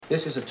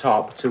This is a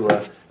top to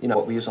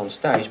what we use on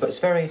stage, but it's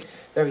very,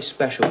 very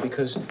special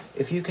because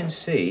if you can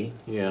see,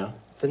 the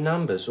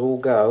numbers all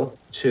go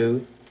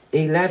to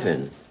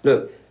 11.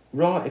 Look,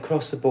 right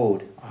across the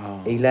board.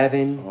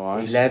 11,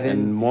 11,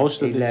 and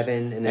most of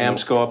 11, the and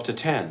amps go up to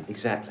 10.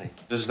 Exactly.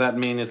 Does that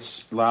mean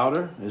it's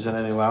louder? Is it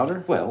any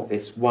louder? Well,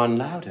 it's one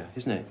louder,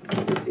 isn't it?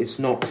 It's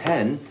not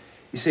 10.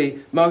 You see,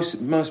 most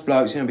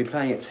blokes, be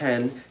playing at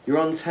 10. You're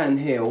on 10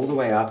 here, all the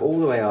way up, all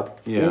the way up,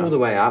 all the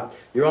way up.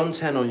 You're on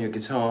 10 on your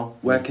guitar.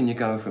 Where can you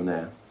go from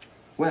there?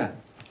 Where?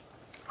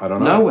 I don't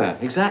know. Nowhere,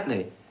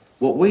 exactly.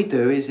 What we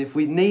do is if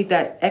we need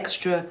that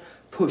extra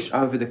push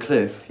over the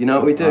cliff, you know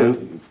what we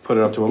do? Put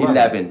it up to 11.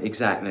 11,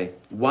 exactly.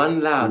 One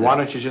louder. Why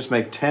don't you just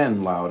make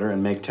 10 louder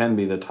and make 10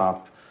 be the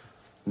top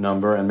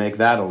number and make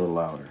that a little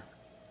louder?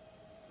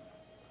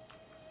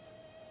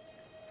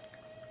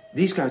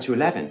 These go to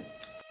 11.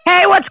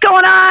 Hey, what's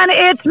going on?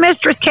 It's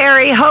Mistress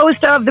Carrie,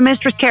 host of the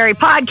Mistress Carrie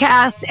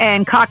podcast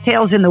and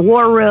Cocktails in the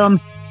War Room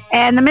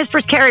and the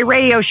Mistress Carrie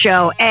radio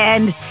show.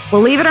 And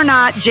believe it or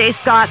not, Jay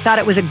Scott thought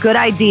it was a good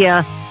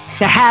idea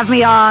to have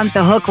me on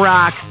the Hook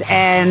Rocks.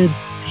 And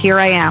here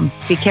I am.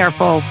 Be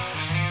careful.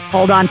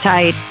 Hold on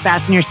tight.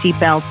 Fasten your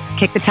seatbelts.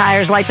 Kick the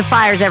tires, light the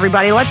fires,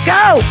 everybody. Let's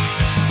go.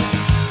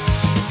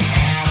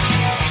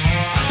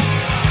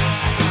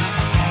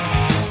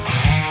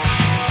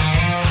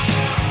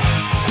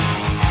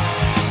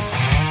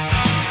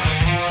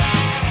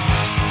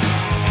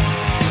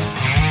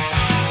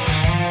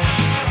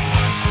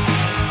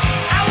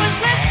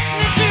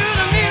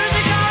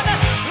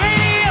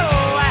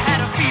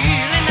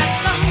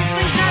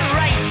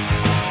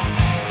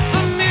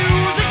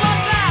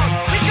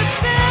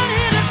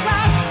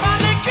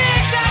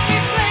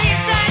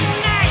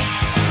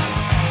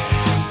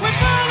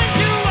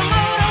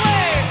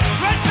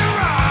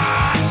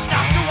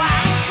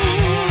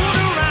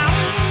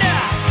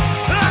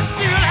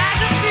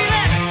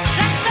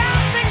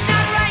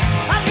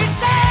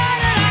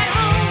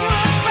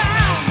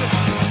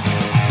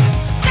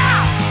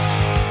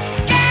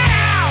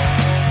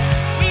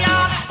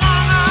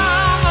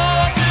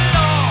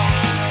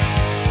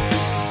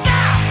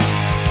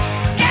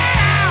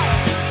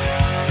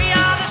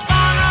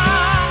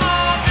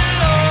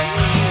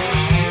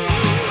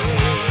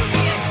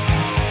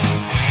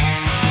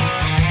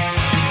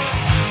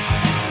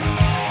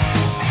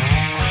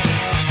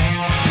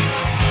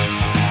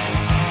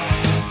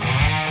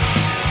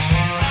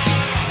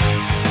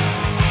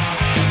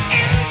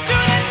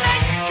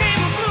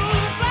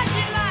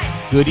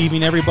 Good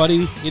evening,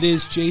 everybody. It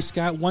is Jay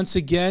Scott. Once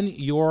again,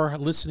 you're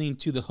listening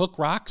to the Hook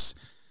Rocks,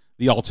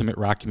 the Ultimate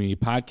Rock Community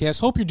Podcast.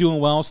 Hope you're doing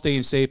well,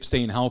 staying safe,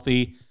 staying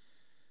healthy.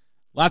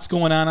 Lots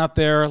going on out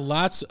there.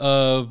 Lots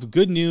of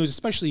good news,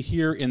 especially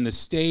here in the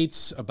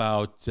States,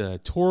 about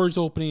tours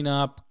opening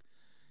up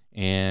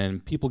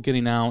and people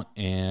getting out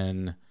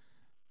and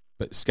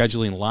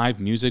scheduling live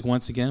music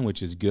once again,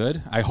 which is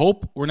good. I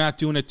hope we're not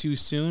doing it too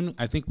soon.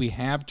 I think we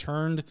have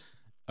turned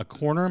a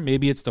corner.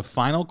 Maybe it's the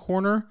final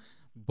corner.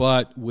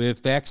 But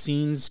with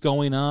vaccines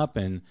going up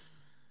and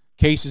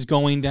cases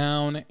going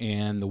down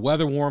and the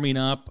weather warming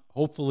up,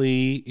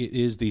 hopefully it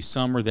is the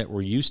summer that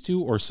we're used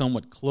to or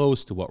somewhat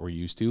close to what we're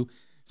used to.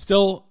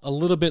 Still a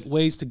little bit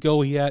ways to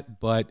go yet,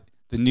 but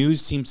the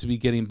news seems to be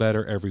getting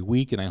better every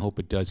week, and I hope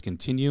it does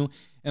continue.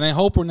 And I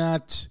hope we're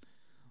not,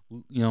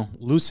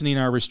 loosening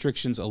our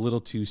restrictions a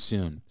little too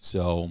soon.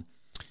 So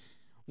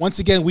once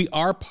again, we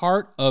are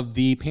part of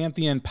the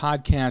Pantheon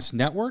Podcast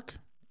Network.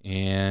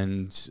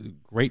 And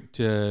great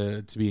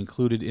to be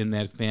included in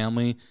that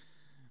family.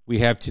 We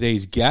have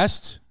today's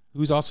guest,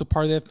 who's also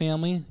part of that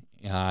family.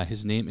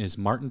 His name is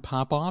Martin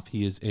Popoff.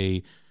 He is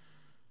a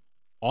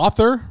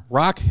author,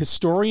 rock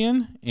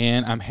historian,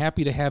 and I'm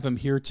happy to have him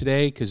here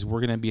today because we're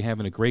going to be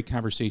having a great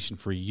conversation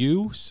for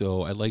you.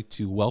 So I'd like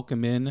to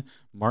welcome in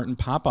Martin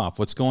Popoff.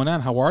 What's going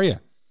on? How are you?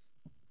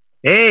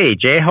 Hey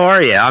Jay, how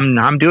are you?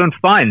 I'm doing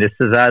fine. This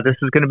is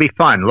going to be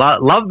fun.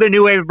 Love the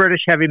new wave of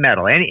British heavy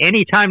metal.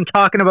 Any time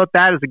talking about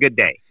that is a good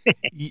day.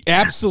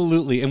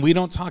 Absolutely, and we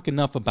don't talk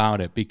enough about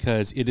it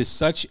because it is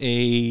such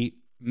a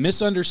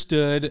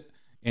misunderstood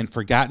and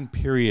forgotten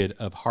period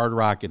of hard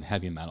rock and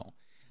heavy metal.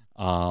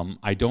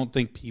 I don't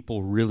think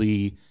people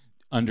really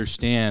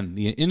understand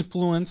the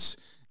influence,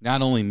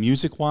 not only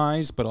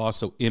music-wise but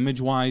also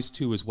image-wise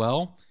too as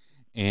well.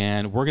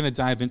 And we're going to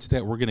dive into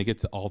that. We're going to get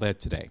to all that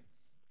today.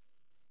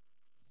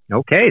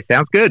 Okay,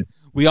 sounds good.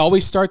 We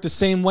always start the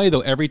same way,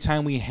 though, every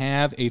time we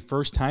have a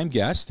first-time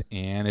guest.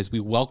 And as we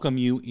welcome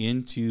you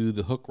into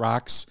the Hook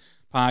Rocks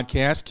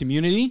podcast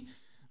community,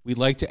 we'd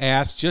like to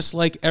ask, just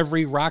like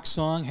every rock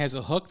song has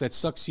a hook that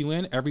sucks you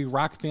in, every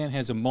rock fan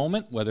has a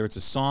moment, whether it's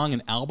a song,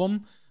 an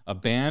album, a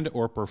band,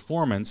 or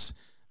performance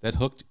that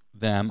hooked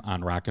them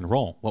on rock and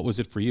roll. What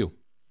was it for you?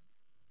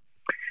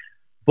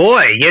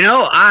 Boy,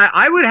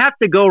 I would have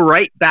to go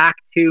right back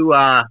to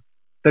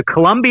the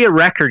Columbia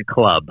Record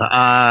Club,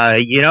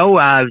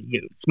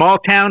 small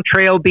town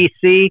Trail,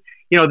 BC.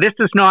 this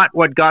is not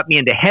what got me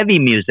into heavy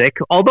music,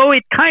 although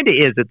it kind of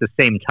is at the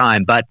same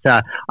time. But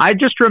I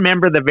just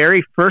remember the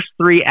very first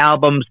 3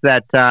 albums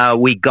that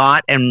we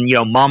got, and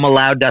Mom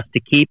allowed us to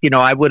keep.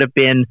 I would have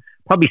been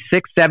probably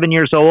 6, 7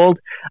 years old.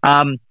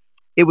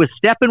 It was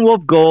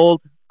Steppenwolf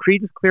Gold,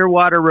 Creedence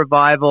Clearwater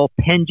Revival,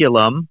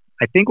 Pendulum.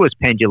 I think it was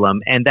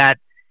Pendulum, and that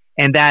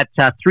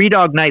Three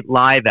Dog Night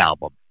live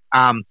album.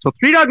 So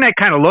Three Dog Night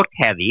kind of looked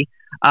heavy.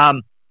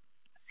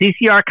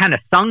 CCR kind of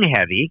sung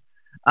heavy.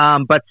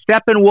 But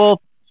Steppenwolf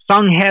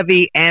sung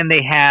heavy, and they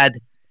had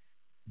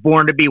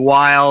Born to Be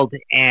Wild,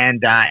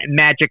 and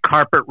Magic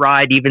Carpet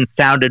Ride even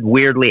sounded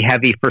weirdly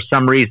heavy for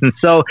some reason.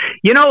 So,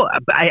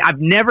 I've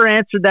never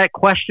answered that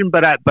question,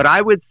 but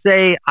I would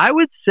say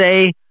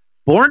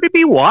Born to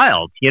Be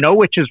Wild,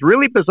 which is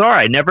really bizarre.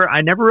 I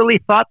never really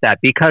thought that,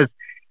 because,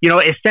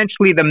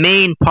 essentially the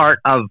main part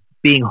of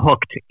being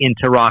hooked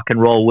into rock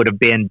and roll would have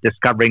been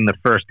discovering the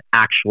first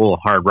actual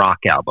hard rock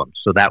album.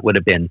 So that would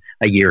have been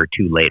a year or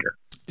 2 later.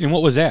 And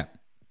what was that?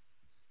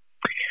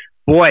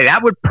 Boy,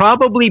 that would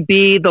probably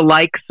be the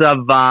likes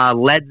of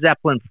Led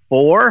Zeppelin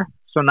 4,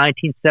 so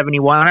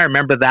 1971. I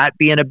remember that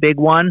being a big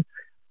one.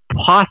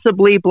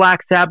 Possibly Black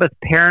Sabbath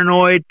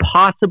Paranoid,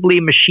 possibly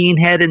Machine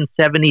Head in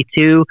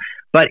 72.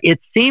 But it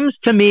seems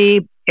to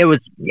me it was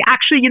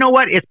actually,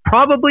 it's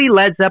probably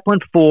Led Zeppelin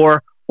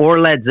 4 or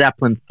Led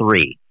Zeppelin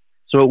 3.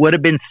 So it would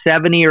have been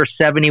 70 or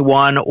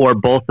 71, or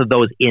both of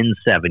those in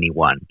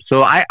 71.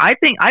 So I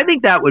think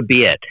that would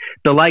be it.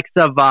 The likes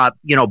of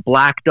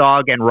Black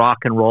Dog and Rock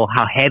and Roll,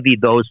 how heavy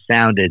those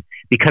sounded,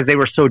 because they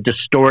were so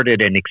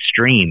distorted and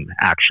extreme,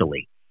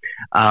 actually.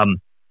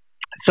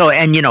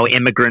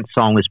 Immigrant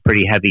Song was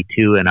pretty heavy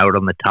too, and Out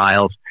on the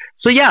Tiles.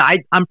 So yeah,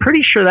 I'm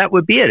pretty sure that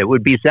would be it. It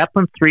would be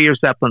Zeppelin 3 or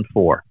Zeppelin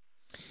 4.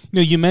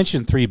 You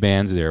mentioned 3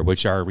 bands there,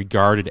 which are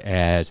regarded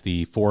as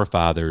the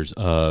forefathers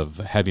of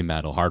heavy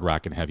metal, hard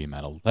rock and heavy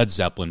metal: Led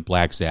Zeppelin,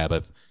 Black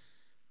Sabbath,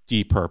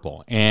 Deep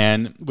Purple.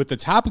 And with the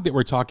topic that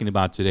we're talking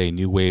about today,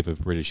 new wave of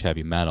British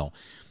heavy metal,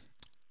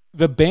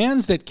 the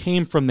bands that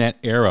came from that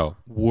era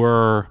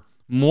were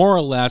more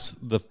or less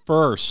the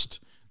first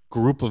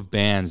group of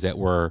bands that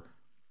were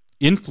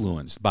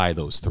influenced by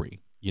those 3.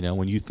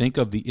 When you think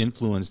of the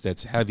influence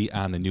that's heavy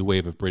on the new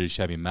wave of British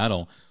heavy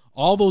metal,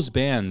 all those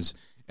bands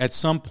at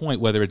some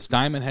point, whether it's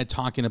Diamond Head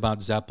talking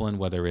about Zeppelin,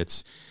 whether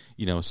it's,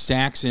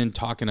 Saxon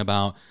talking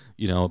about,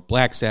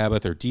 Black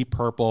Sabbath or Deep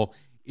Purple,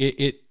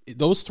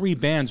 those 3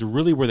 bands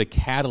really were the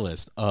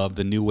catalyst of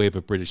the new wave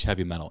of British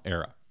heavy metal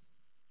era.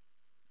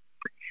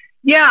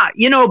 Yeah,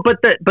 but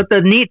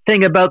the neat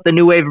thing about the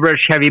new wave of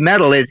British heavy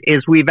metal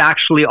is we've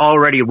actually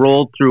already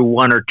rolled through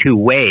 1 or 2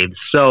 waves.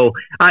 So,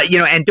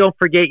 and don't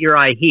forget your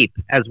I Heap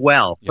as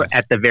well. Yes.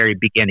 At the very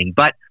beginning.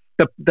 But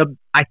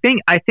I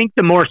think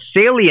the more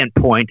salient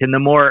point and the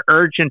more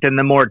urgent and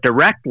the more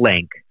direct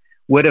link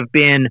would have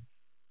been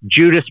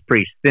Judas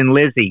Priest, Thin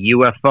Lizzy,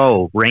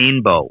 UFO,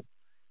 Rainbow,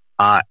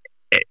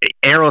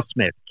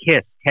 Aerosmith,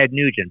 Kiss, Ted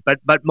Nugent.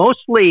 But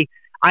mostly,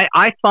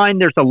 I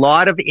find there's a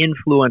lot of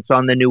influence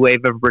on the new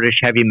wave of British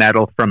heavy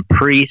metal from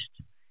Priest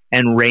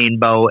and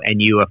Rainbow and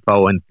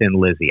UFO and Thin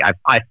Lizzy.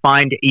 I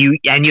find you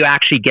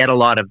actually get a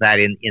lot of that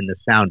in the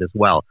sound as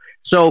well.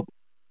 So,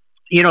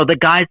 the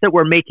guys that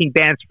were making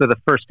bands for the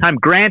first time,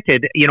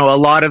 granted, a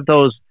lot of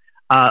those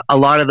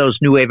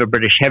new wave of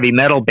British heavy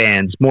metal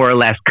bands more or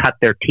less cut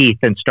their teeth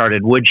and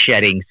started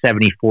woodshedding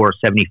 74,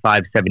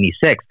 75,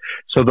 76.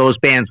 So those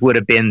bands would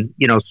have been,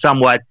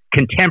 somewhat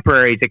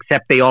contemporaries,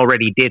 except they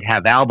already did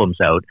have albums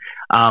out.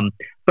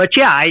 But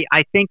yeah,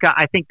 I think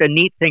the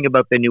neat thing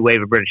about the new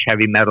wave of British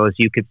heavy metal is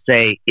you could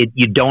say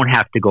you don't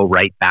have to go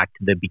right back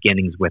to the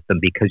beginnings with them,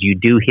 because you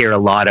do hear a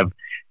lot of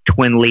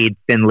twin lead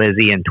Thin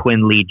Lizzy and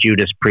twin lead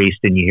Judas Priest,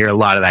 and you hear a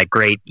lot of that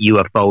great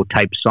UFO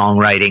type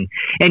songwriting.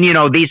 And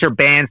these are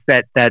bands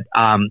that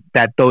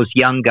those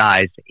young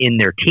guys in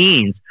their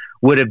teens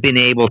would have been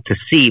able to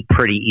see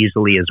pretty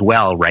easily as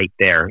well, right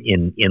there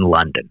in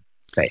London.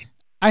 Okay.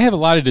 I have a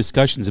lot of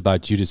discussions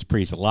about Judas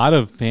Priest. A lot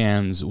of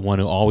fans want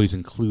to always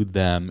include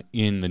them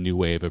in the new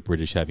wave of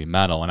British heavy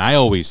metal, and I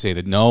always say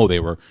that no, they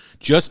were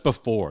just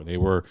before. They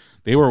were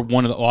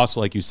one of the,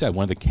 also, like you said,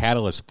 one of the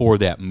catalysts for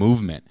that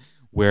movement,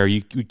 where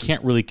you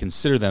can't really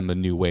consider them the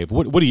new wave.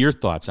 What are your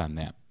thoughts on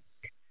that?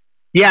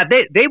 Yeah,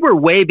 they were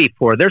way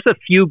before. There's a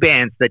few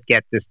bands that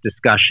get this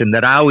discussion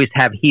that I always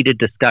have heated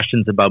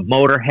discussions about: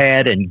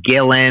 Motorhead and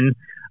Gillan.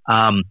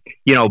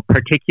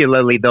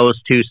 Particularly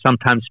those two.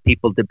 Sometimes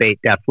people debate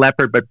Def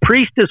Leppard, but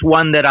Priest is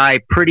one that I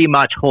pretty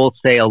much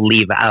wholesale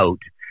leave out.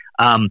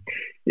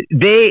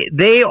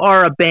 They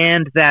are a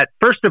band that,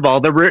 first of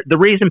all, the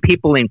reason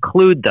people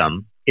include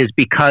them is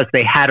because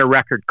they had a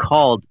record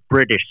called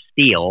British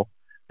Steel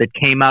that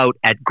came out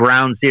at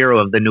ground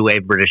zero of the new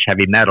wave British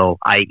heavy metal,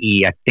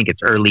 i.e., I think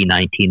it's early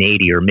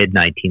 1980 or mid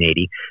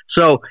 1980.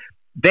 So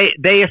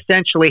they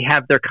essentially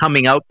have their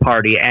coming out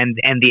party, and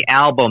the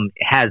album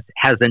has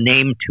a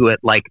name to it,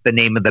 like the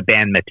name of the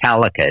band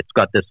Metallica. It's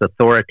got this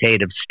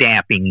authoritative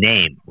stamping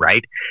name,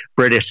 right?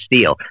 British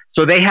Steel.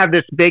 So they have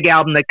this big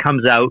album that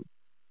comes out.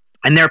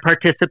 and they're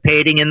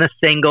participating in the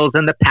singles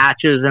and the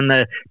patches and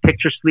the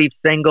picture sleeve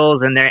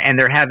singles, and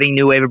they're having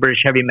new wave of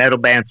British heavy metal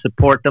bands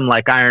support them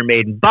like Iron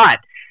Maiden. But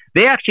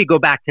they actually go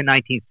back to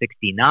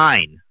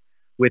 1969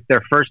 with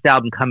their first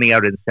album coming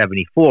out in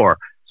 '74.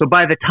 So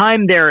by the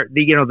time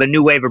the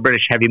new wave of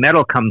British heavy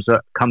metal comes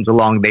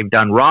along, they've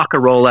done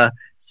Rockarola,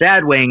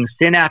 Sad Wings,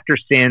 Sin After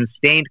Sin,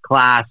 Stained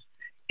Class,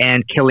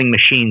 and Killing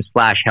Machine /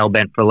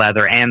 Hellbent for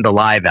Leather, and the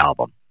live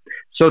album.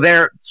 So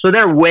they're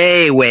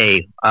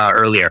way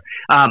earlier.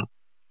 And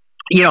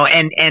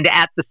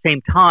at the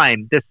same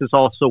time, this is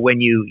also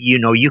when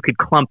you could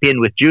clump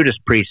in with Judas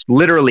Priest.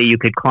 Literally, you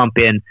could clump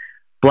in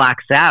Black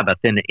Sabbath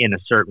in a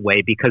certain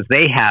way, because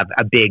they have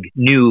a big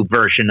new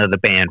version of the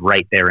band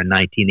right there in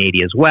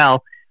 1980 as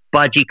well.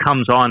 Budgie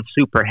comes on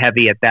super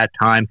heavy at that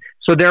time.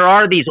 So there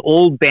are these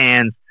old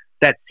bands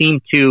that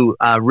seem to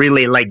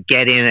really like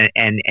get in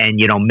and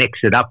mix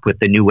it up with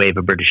the new wave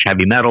of British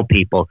heavy metal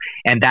people.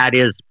 And that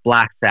is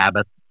Black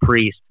Sabbath,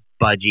 Priest,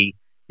 Budgie,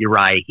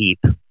 Uriah Heep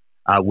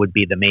would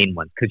be the main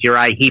ones. Because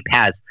Uriah Heep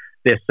has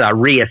this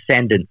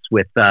reascendance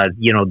with, the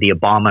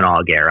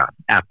Abominog era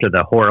after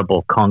the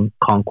horrible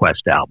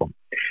Conquest album.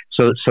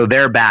 So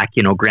they're back,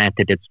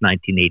 granted it's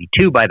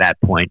 1982 by that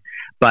point.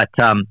 But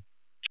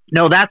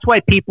no, that's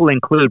why people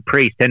include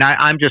Priest, and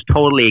I'm just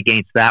totally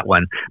against that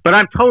one. But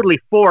I'm totally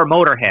for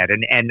Motorhead,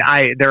 and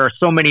there are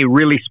so many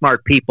really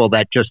smart people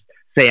that just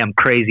say I'm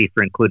crazy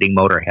for including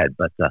Motorhead.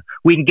 But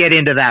we can get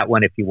into that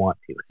one if you want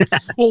to.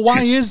 Well,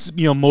 why is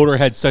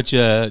Motorhead such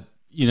a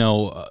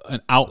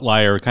an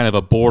outlier, kind of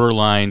a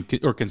borderline,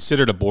 or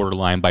considered a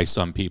borderline by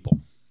some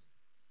people?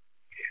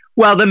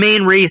 Well, the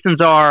main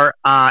reasons are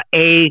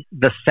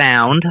the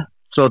sound.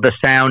 So the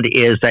sound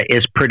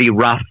is pretty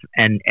rough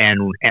and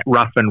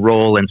rough and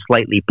roll and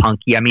slightly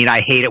punky. I mean,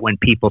 I hate it when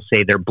people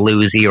say they're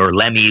bluesy, or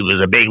Lemmy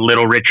was a big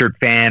Little Richard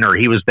fan, or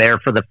he was there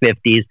for the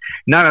 50s.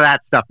 None of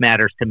that stuff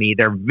matters to me.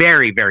 They're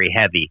very, very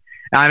heavy.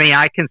 I mean,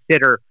 I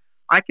consider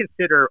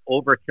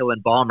Overkill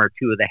and Bomber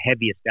two of the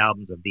heaviest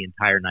albums of the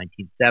entire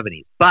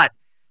 1970s. But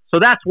so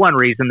that's one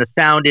reason. The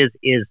sound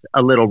is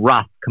a little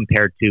rough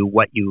compared to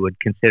what you would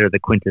consider the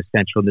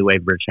quintessential new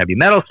wave British heavy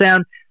metal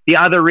sound. The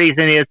other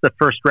reason is the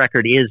first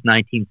record is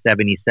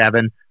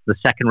 1977. The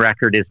second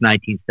record is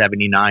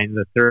 1979.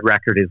 The third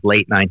record is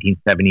late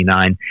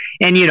 1979.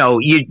 And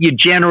you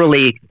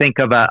generally think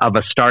of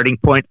a starting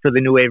point for the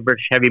new wave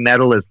British heavy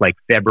metal as like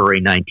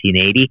February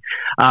 1980.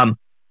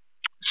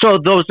 So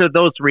those are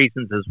those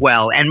reasons as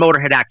well. And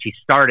Motorhead actually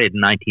started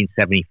in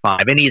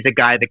 1975, and he's a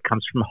guy that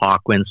comes from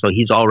Hawkwind, so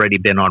he's already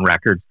been on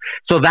records.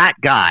 So that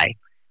guy,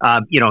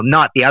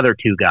 not the other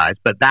two guys,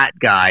 but that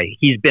guy,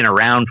 he's been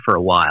around for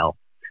a while.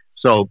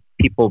 So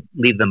people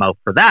leave them out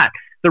for that.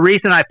 The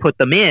reason I put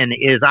them in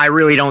is I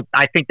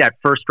think that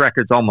first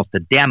record's almost a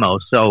demo.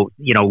 So,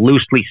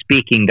 loosely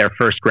speaking, their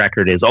first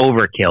record is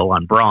Overkill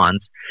on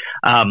Bronze.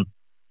 And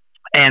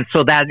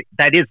so that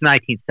is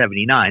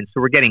 1979. So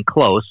we're getting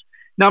close.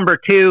 Number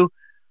two,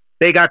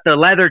 they got the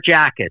leather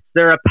jackets.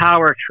 They're a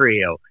power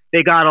trio.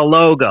 They got a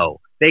logo.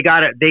 They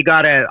got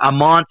a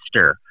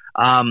monster.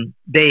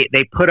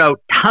 They put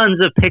out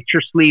tons of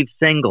picture sleeve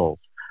singles.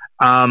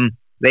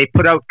 They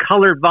put out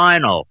colored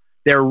vinyl.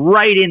 They're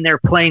right in there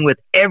playing with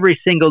every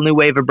single new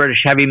wave of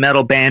British heavy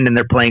metal band, and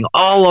they're playing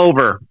all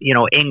over,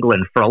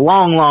 England for a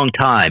long, long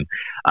time.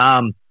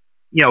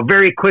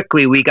 Very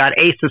quickly, we got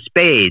Ace of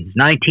Spades,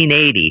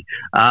 1980.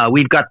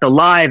 We've got the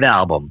live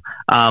album.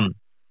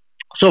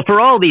 So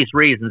for all these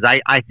reasons,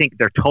 I think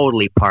they're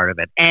totally part of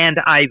it. And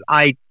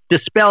I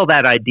dispel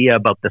that idea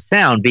about the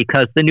sound,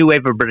 because the new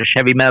wave of British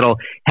heavy metal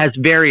has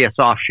various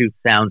offshoot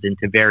sounds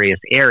into various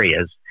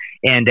areas.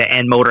 And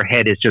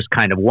Motorhead is just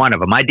kind of one of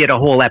them. I did a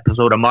whole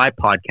episode of my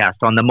podcast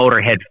on the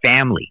Motorhead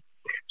family.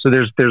 So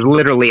there's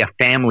literally a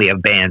family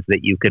of bands that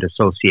you could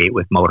associate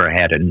with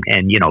Motorhead,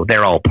 and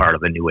they're all part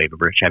of the new wave of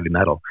British heavy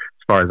metal,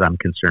 as far as I'm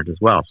concerned as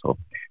well. So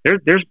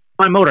there's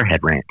my Motorhead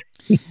rant.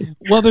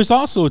 Well, there's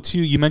also,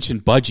 too, you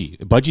mentioned Budgie.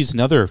 Budgie's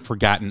another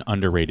forgotten,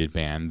 underrated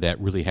band that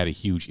really had a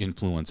huge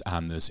influence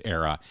on this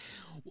era.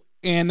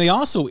 And they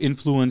also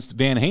influenced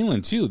Van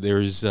Halen, too.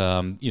 There's,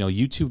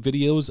 YouTube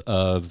videos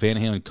of Van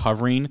Halen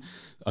covering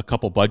a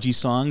couple Budgie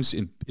songs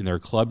in their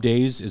club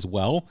days as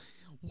well.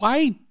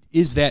 Why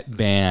is that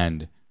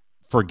band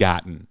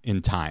forgotten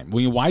in time?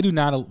 Why do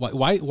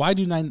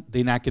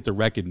they not get the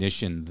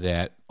recognition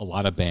that a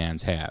lot of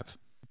bands have?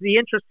 The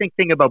interesting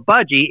thing about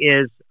Budgie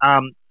is,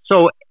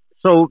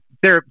 so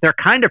they're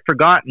kind of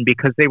forgotten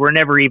because they were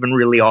never even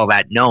really all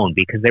that known,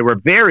 because they were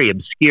very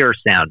obscure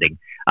sounding.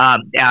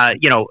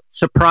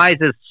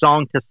 Surprises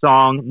song to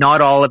song.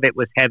 Not all of it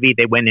was heavy.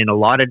 They went in a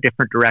lot of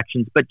different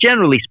directions, but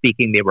generally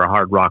speaking, they were a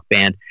hard rock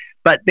band.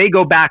 But they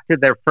go back to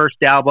their first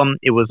album.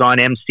 It was on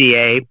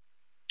MCA,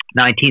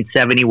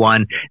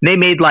 1971. They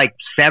made like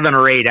 7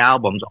 or 8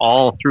 albums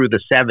all through the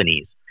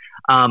 70s.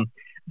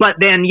 But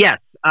then, yes,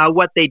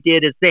 what they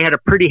did is they had a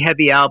pretty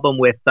heavy album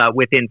with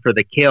In for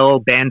the Kill.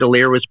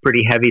 Bandolier was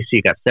pretty heavy, so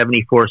you got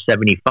 74,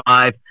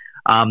 75.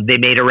 They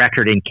made a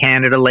record in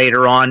Canada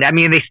later on. I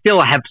mean, they still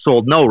have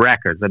sold no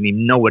records. I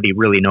mean, nobody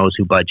really knows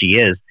who Budgie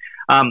is.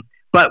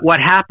 But what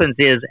happens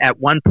is at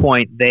one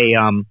point they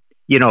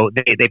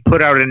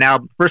put out an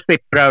album. First they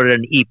put out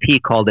an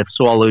EP called If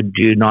Swallowed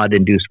Do Not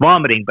Induce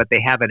Vomiting, but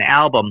they have an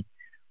album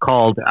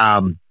called,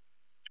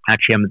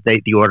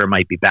 the order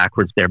might be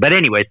backwards there. But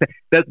anyways,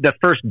 the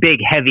first big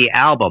heavy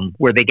album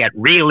where they get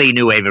really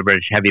new wave of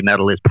British heavy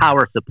metal is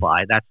Power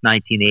Supply. That's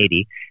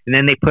 1980. And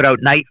then they put out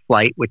Night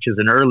Flight, which is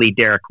an early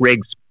Derek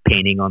Riggs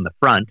painting on the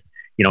front,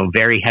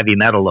 very heavy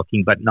metal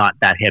looking, but not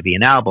that heavy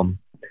an album,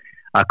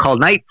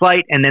 called Night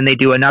Flight. And then they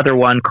do another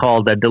one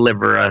called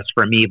Deliver Us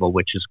From Evil,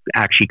 which is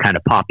actually kind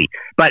of poppy.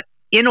 But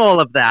in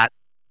all of that,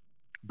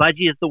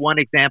 Budgie is the one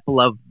example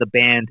of the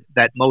band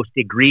that most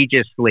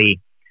egregiously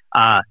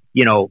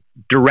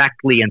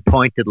directly and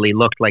pointedly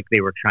looked like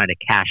they were trying to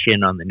cash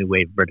in on the new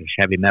wave British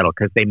heavy metal,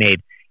 because they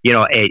made,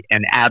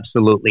 an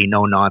absolutely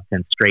no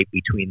nonsense, straight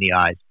between the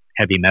eyes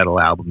heavy metal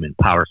album in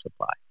Power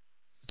Supply.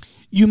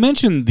 You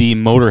mentioned the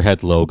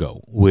Motorhead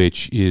logo,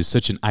 which is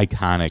such an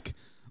iconic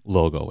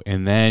logo.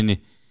 And then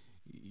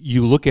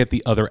you look at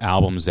the other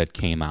albums that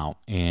came out,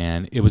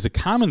 and it was a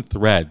common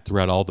thread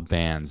throughout all the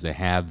bands that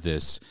have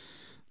this.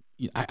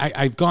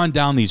 I've gone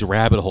down these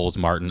rabbit holes,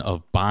 Martin,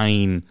 of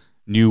buying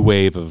new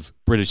wave of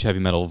British heavy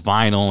metal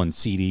vinyl and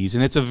CDs,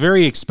 and it's a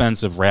very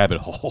expensive rabbit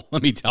hole,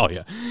 let me tell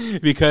you,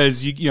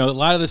 because a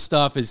lot of the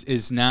stuff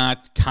is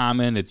not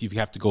common. You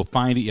have to go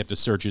find it, you have to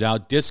search it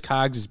out.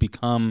 Discogs has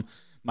become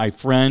my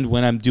friend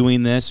when I'm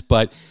doing this,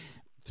 but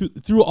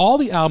through all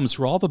the albums,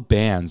 through all the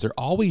bands, there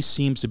always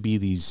seems to be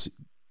these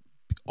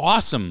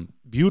awesome,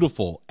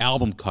 beautiful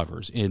album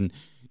covers in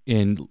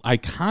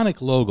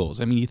iconic logos.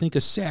 I mean, you think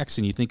of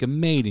Saxon, you think of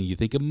Maiden, you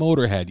think of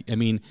Motorhead. I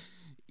mean,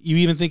 you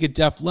even think of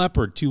Def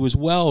Leppard, too, as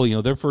well.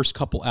 Their first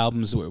couple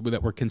albums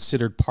that were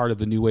considered part of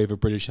the new wave of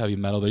British heavy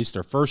metal, at least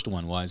their first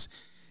one was.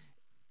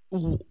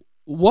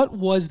 What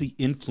was the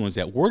influence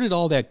where did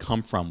all that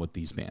come from with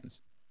these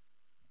bands?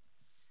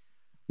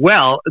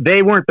 Well,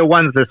 they weren't the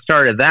ones that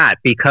started that,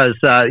 because,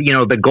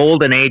 the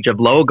golden age of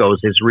logos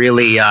is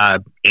really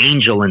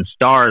Angel and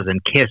Stars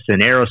and Kiss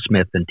and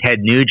Aerosmith and Ted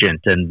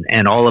Nugent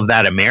and all of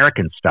that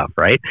American stuff,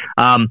 right?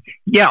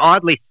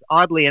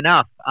 Oddly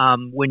enough,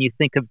 when you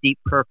think of Deep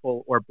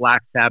Purple or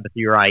Black Sabbath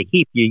or Uriah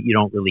Heep, you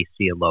don't really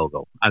see a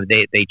logo.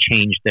 They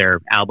changed their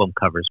album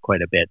covers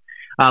quite a bit.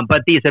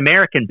 But these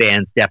American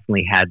bands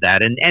definitely had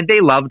that, and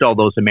they loved all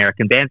those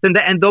American bands,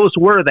 and those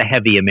were the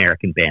heavy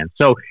American bands.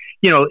 So,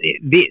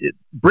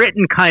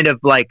 Britain kind of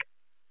like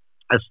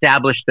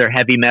established their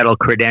heavy metal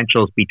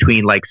credentials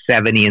between like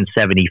 70 and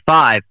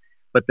 75,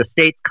 but the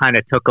States kind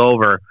of took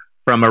over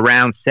from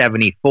around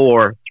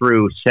 74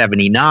 through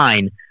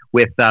 79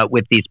 with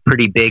these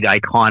pretty big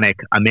iconic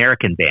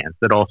American bands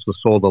that also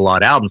sold a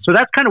lot of albums. So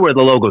that's kind of where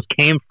the logos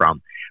came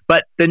from.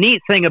 But the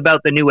neat thing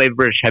about the new wave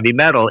British heavy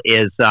metal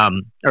is,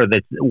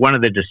 one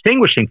of the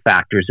distinguishing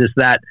factors is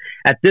that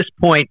at this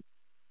point,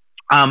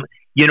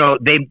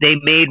 they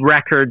made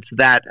records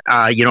that,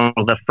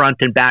 the front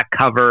and back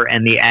cover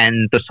and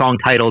the song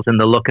titles and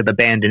the look of the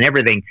band and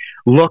everything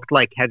looked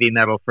like heavy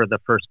metal for the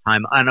first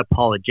time,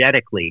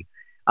 unapologetically.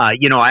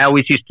 I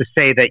always used to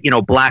say that,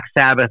 Black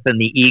Sabbath and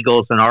the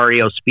Eagles and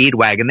REO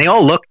Speedwagon, they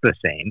all looked the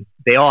same.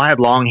 They all had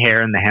long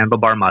hair and the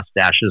handlebar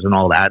mustaches and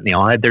all that, and they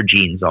all had their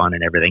jeans on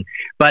and everything.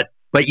 But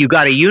you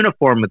got a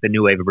uniform with the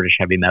new wave of British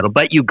heavy metal,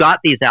 but you got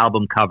these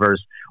album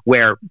covers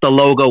where the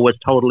logo was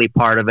totally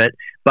part of it,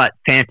 but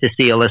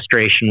fantasy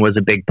illustration was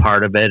a big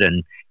part of it,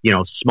 and,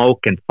 smoke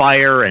and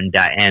fire and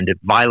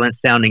violent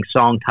sounding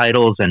song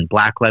titles and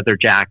black leather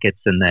jackets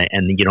and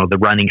the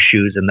running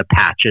shoes and the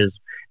patches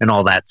and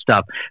all that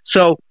stuff.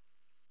 So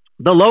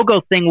the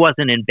logo thing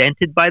wasn't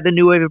invented by the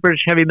new wave of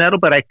British heavy metal,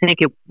 but I think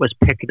it was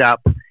picked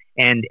up,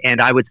 and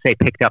I would say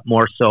picked up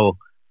more so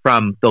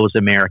from those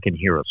American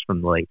heroes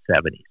from the late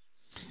 70s.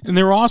 And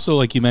there were also,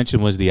 like you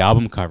mentioned, was the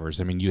album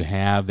covers. I mean, you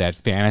have that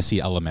fantasy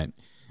element,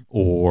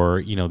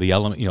 or, the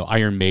element,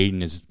 Iron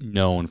Maiden is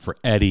known for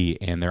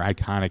Eddie and their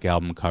iconic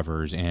album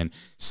covers, and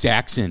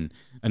Saxon,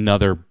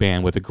 another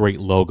band with a great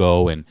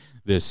logo and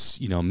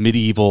this,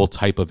 medieval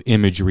type of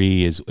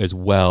imagery as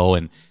well.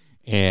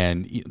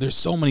 And there's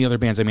so many other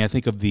bands. I mean, I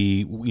think of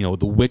the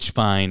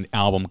Witchfind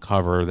album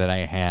cover that I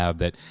have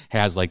that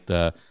has like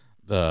the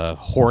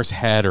horse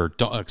head or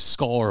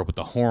skull, or with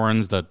the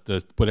horns,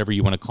 the whatever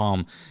you want to call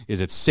them.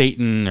 Is it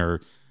Satan or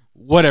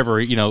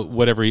whatever,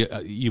 whatever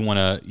you want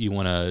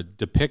to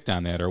depict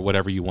on that, or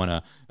whatever you want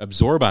to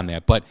absorb on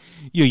that. But,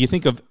 you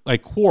think of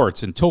like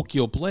Quartz and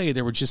Tokyo Blade,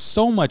 there were just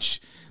so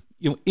much,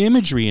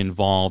 imagery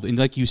involved. And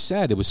like you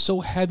said, it was so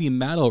heavy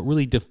metal. It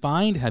really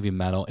defined heavy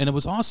metal. And it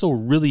was also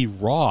really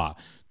raw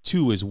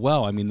too, as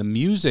well. I mean, the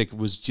music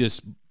was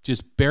just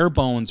bare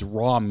bones,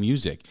 raw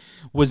music.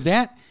 Was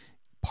that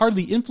part of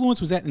the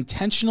influence? Was that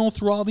intentional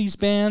through all these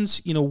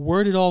bands?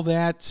 Where did all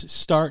that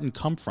start and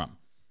come from?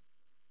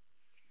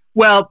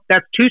 Well,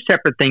 that's two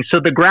separate things. So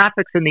the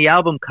graphics in the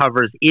album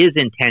covers is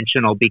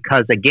intentional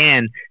because,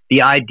 again,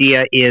 the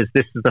idea is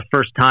this is the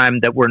first time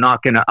that we're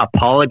not going to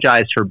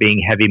apologize for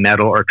being heavy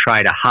metal or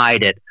try to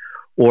hide it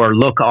or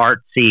look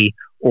artsy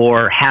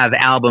or have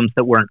albums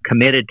that weren't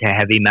committed to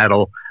heavy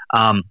metal.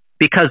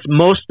 because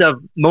most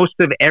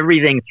of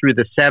everything through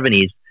the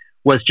 70s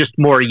was just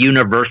more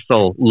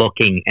universal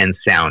looking and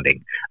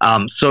sounding.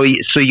 So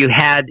you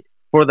had,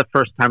 for the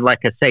first time, like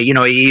I say, you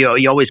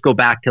always go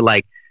back to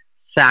like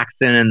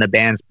Saxon and the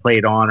bands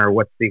played on, or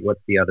what's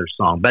the other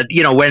song? But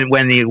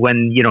when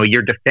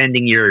you're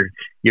defending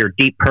your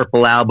Deep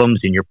Purple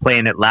albums and you're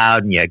playing it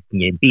loud and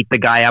you beat the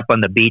guy up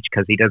on the beach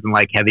because he doesn't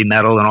like heavy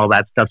metal and all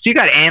that stuff. So you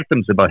got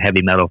anthems about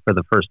heavy metal for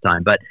the first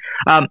time. But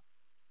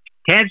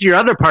to answer your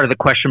other part of the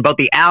question about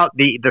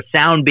the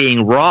sound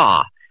being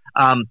raw,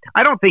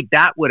 I don't think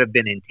that would have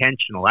been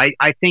intentional.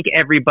 I think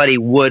everybody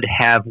would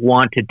have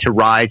wanted to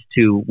rise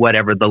to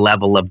whatever the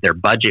level of their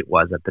budget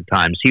was at the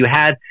time. So you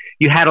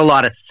had a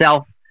lot of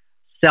self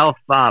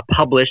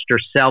published or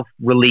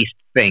self-released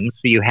things.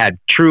 So you had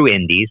true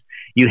indies.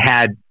 You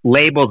had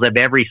labels of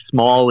every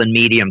small and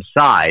medium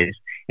size,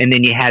 and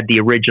then you had the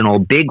original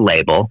big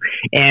label.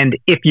 And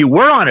if you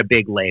were on a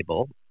big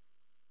label,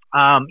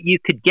 you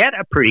could get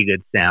a pretty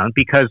good sound,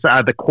 because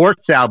the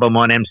Quartz album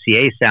on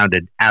MCA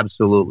sounded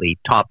absolutely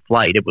top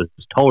flight. It was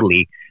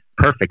totally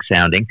perfect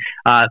sounding.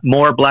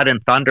 More Blood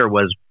and Thunder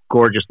was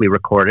gorgeously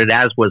recorded,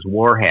 as was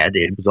Warhead.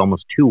 It was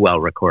almost too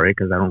well recorded,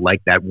 because I don't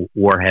like that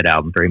Warhead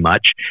album very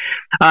much.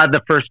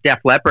 The first Def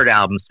Leppard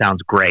album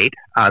sounds great.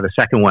 The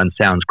second one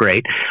sounds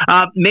great.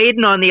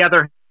 Maiden, on the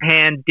other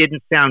hand,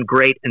 didn't sound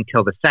great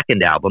until the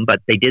second album,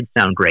 but they did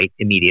sound great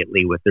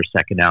immediately with their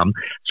second album.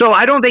 So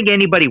I don't think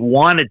anybody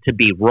wanted to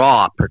be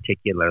raw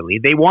particularly.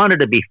 They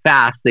wanted to be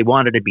fast. They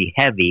wanted to be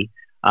heavy.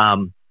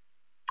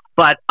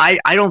 But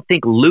I don't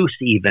think loose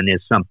even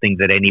is something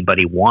that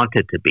anybody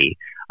wanted to be.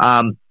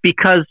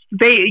 Because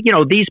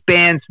these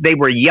bands, they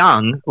were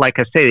young. Like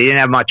I say, they didn't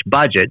have much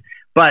budget,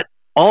 but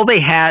all they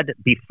had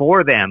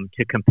before them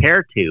to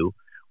compare to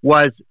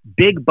was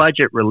big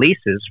budget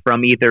releases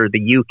from either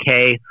the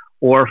UK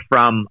or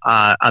from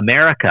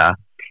America.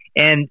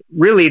 And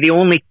really the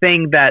only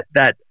thing that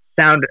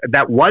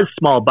was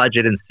small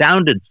budget and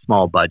sounded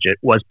small budget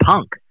was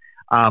punk.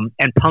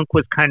 And punk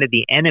was kind of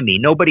the enemy.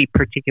 Nobody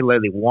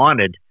particularly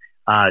wanted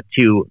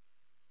to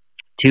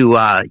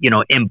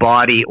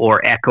embody or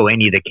echo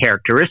any of the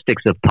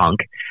characteristics of punk.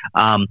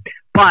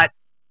 But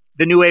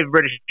the new wave of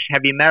British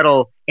heavy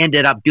metal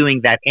ended up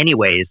doing that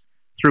anyways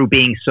through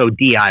being so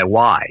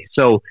DIY.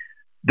 So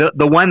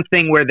the one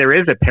thing where there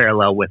is a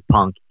parallel with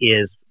punk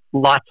is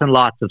lots and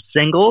lots of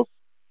singles,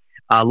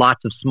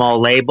 lots of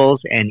small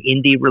labels and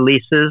indie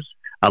releases,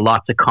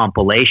 lots of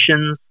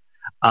compilations.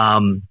 That's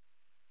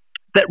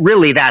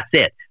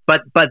it.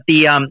 But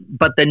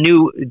the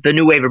new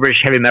wave of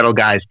British heavy metal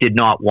guys did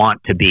not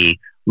want to be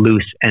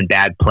loose and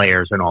bad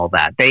players and all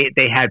that.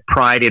 They had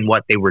pride in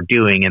what they were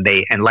doing,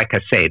 and like I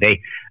say,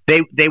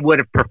 they would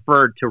have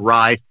preferred to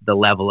rise to the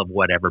level of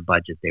whatever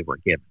budget they were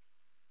given.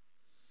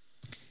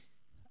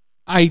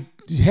 I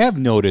have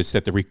noticed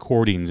that the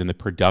recordings and the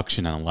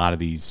production on a lot of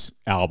these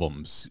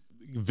albums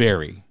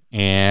vary.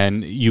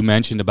 And you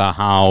mentioned about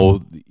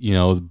how,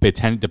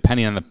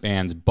 depending on the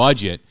band's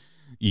budget,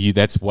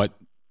 that's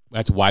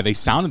why they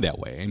sounded that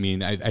way. I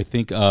mean, I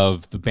think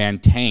of the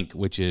band Tank,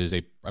 which is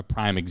a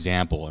prime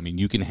example. I mean,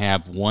 you can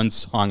have one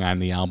song on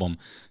the album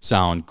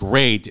sound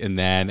great, and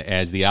then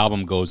as the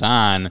album goes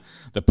on,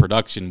 the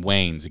production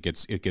wanes. It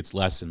gets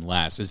less and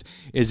less.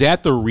 Is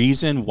that the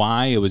reason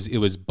why it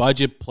was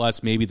budget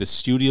plus maybe the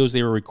studios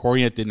they were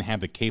recording at didn't have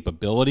the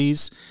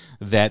capabilities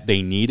that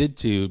they needed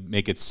to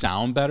make it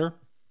sound better?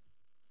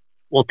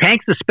 Well,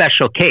 Tank's a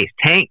special case.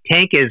 Tank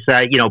is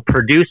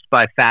produced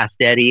by Fast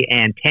Eddie,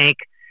 and Tank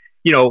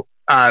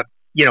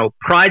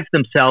prides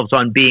themselves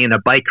on being a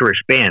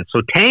bikerish band.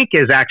 So Tank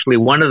is actually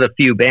one of the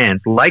few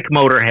bands, like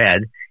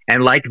Motorhead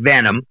and like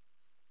Venom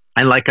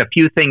and like a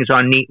few things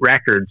on Neat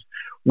Records,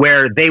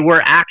 where they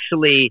were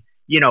actually,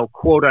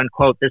 quote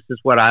unquote, this is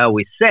what I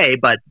always say,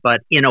 but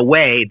in a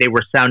way they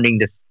were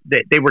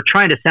they were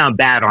trying to sound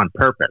bad on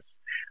purpose.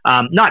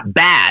 Not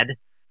bad.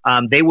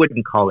 They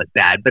wouldn't call it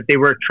bad, but they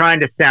were trying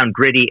to sound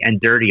gritty and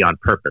dirty on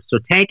purpose. So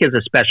Tank is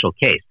a special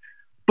case.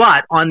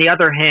 But on the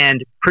other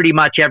hand, pretty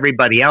much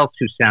everybody else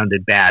who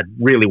sounded bad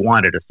really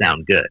wanted to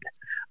sound good.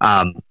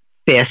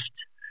 Fist,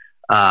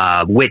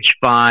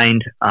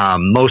 Witchfind,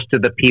 most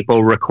of the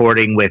people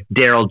recording with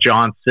Daryl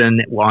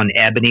Johnson on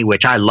Ebony,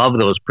 which I love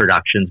those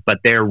productions, but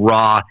they're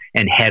raw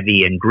and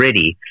heavy and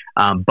gritty.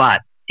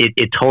 But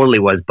it totally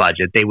was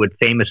budget. They would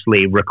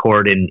famously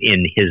record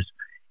in his,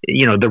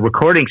 the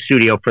recording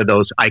studio for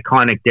those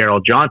iconic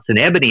Daryl Johnson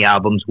Ebony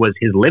albums was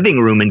his living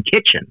room and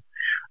kitchen.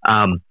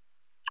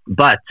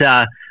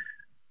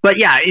 But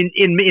yeah,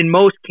 in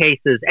most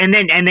cases, and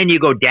then you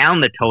go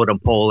down the totem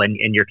pole and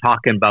you're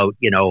talking about,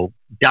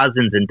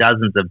 dozens and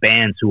dozens of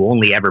bands who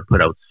only ever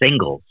put out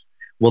singles.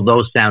 Well,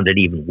 those sounded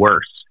even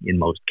worse in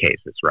most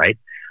cases, right?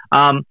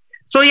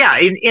 So yeah,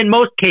 in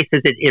most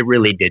cases, it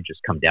really did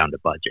just come down to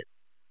budget.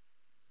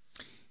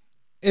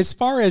 As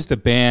far as the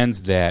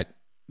bands that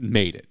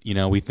made it,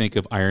 we think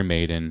of Iron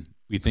Maiden,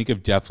 we think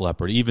of Def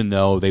Leppard, even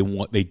though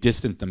they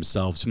distanced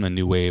themselves from the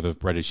new wave of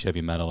British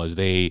heavy metal as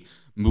they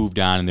moved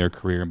on in their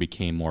career and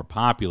became more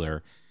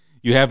popular.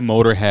 You have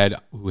Motorhead,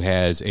 who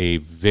has a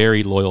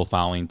very loyal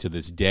following to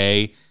this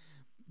day.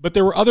 But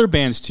there were other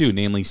bands too,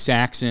 namely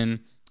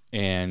Saxon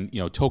and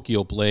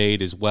Tokyo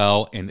Blade as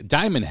well, and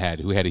Diamond Head,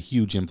 who had a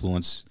huge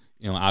influence.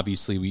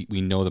 Obviously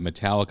we know the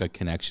Metallica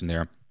connection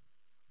there.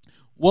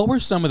 What were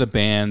some of the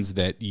bands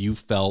that you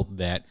felt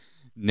that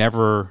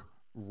never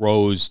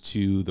rose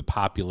to the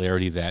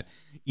popularity that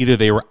either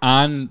they were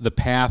on the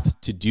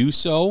path to do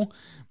so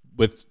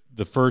with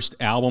the first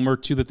album or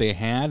two that they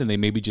had and they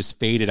maybe just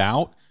faded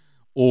out,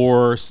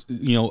 or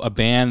a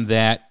band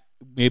that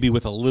maybe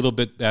with a little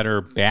bit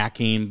better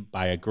backing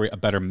by a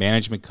better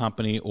management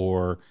company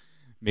or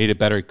made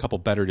a couple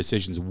better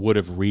decisions would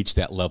have reached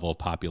that level of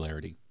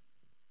popularity?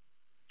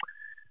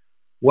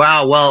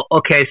 Wow. Well,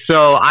 okay.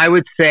 So I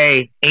would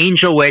say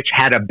Angel Witch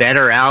had a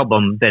better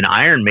album than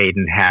Iron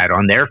Maiden had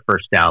on their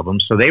first album.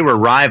 So they were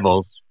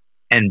rivals,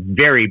 and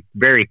very,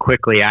 very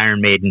quickly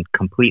Iron Maiden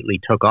completely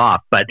took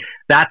off. But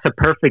that's a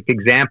perfect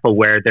example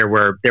where there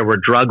were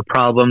drug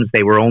problems.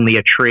 They were only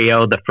a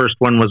trio. The first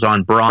one was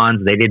on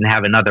Bronze. They didn't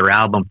have another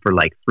album for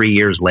like 3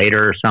 years later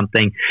or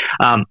something.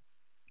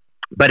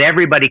 But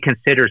everybody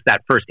considers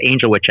that first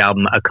Angel Witch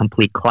album a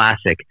complete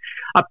classic.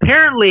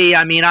 Apparently,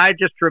 I mean, I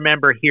just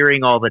remember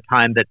hearing all the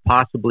time that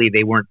possibly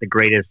they weren't the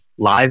greatest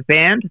live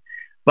band.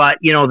 But,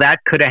 that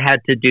could have had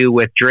to do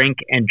with drink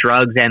and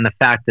drugs and the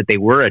fact that they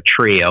were a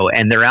trio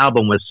and their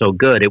album was so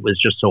good, it was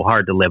just so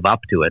hard to live up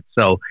to it.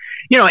 So,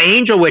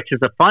 Angel Witch is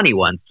a funny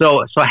one.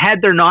 So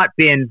had there not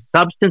been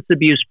substance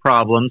abuse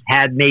problems,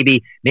 had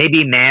maybe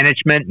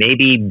management,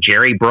 maybe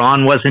Jerry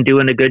Braun wasn't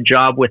doing a good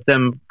job with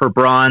them for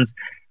Bronze,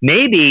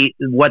 maybe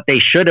what they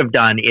should have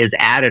done is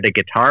added a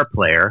guitar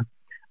player.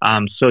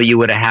 So you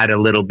would have had a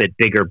little bit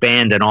bigger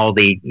band and all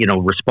the,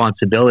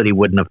 responsibility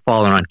wouldn't have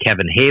fallen on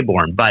Kevin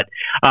Hayborn.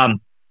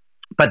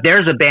 But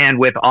there's a band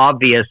with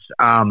obvious,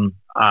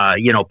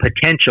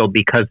 potential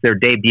because their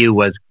debut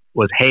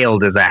was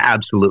hailed as an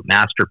absolute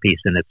masterpiece,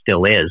 and it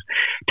still is.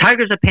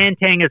 Tigers of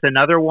Pantang is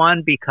another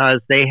one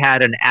because they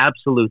had an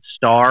absolute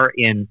star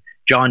in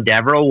John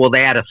Deverell. Well,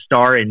 they had a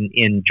star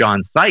in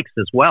John Sykes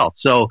as well.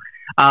 So,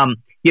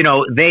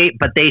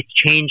 they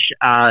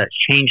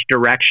changed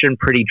direction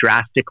pretty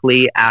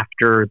drastically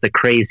after the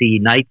Crazy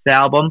Nights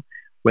album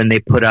when they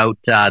put out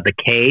The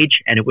Cage,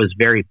 and it was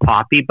very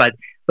poppy, but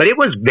it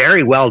was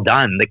very well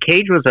done. The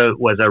Cage was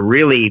a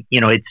really,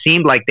 it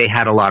seemed like they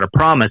had a lot of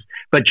promise,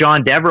 but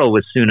John Deverell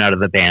was soon out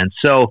of the band.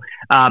 So,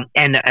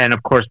 and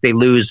of course they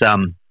lose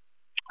John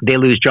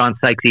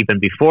Sykes even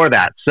before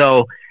that.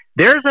 So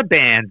there's a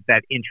band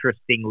that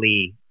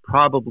interestingly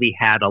probably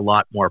had a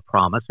lot more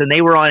promise, and they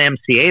were on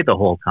MCA the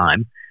whole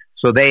time.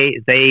 So they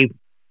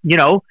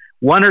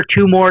one or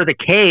two more of The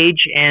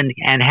Cage and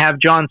have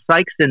John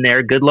Sykes in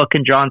there, good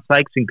looking John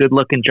Sykes and good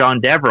looking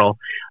John Deverell.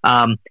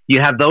 You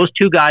have those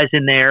two guys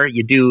in there.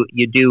 You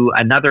do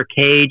another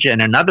Cage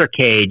and another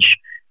Cage.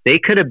 They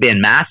could have been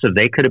massive.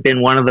 They could have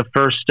been one of the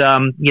first,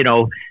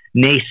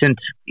 nascent,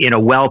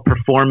 well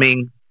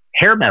performing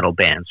hair metal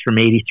bands from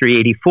 83,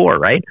 84,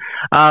 right?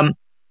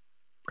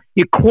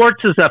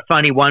 Quartz is a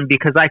funny one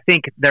because I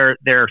think their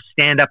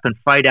Stand Up and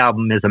Fight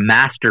album is a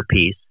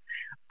masterpiece,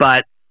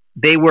 but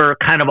they were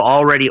kind of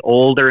already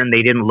older and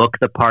they didn't look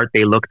the part.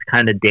 They looked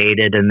kind of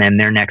dated. And then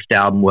their next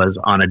album was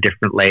on a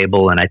different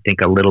label, and I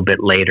think a little bit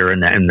later,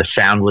 and the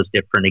sound was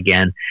different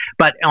again.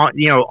 But on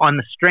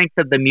the strength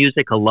of the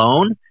music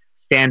alone,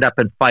 Stand Up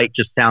and Fight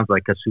just sounds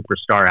like a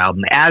superstar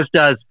album, as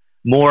does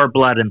More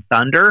Blood and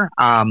Thunder.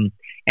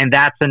 And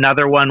that's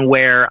another one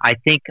where I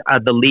think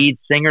the lead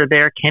singer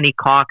there, Kenny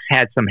Cox,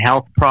 had some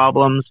health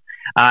problems,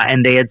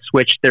 and they had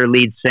switched their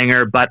lead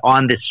singer. But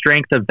on the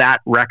strength of that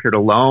record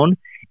alone,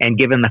 and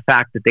given the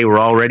fact that they were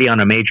already on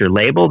a major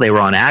label, they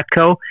were on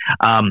Atco,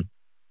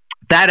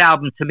 that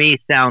album to me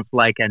sounds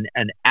like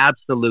an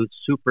absolute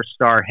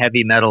superstar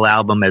heavy metal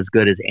album, as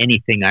good as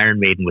anything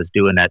Iron Maiden was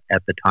doing at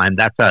the time.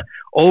 That's a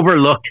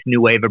overlooked new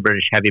wave of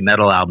British heavy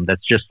metal album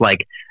that's just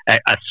like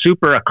a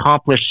super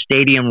accomplished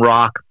stadium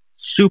rock,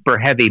 super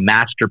heavy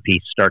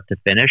masterpiece start to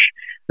finish.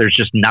 There's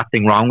just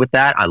nothing wrong with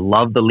that. I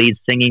love the lead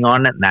singing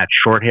on it, and that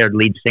short-haired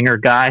lead singer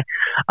guy.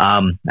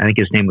 I think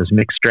his name was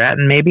Mick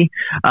Stratton, maybe.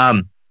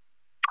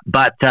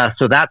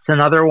 So that's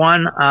another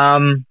one.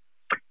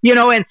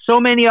 And so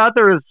many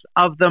others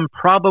of them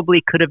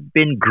probably could have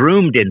been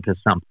groomed into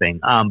something.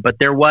 But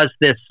there was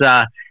this,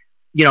 there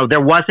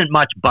wasn't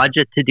much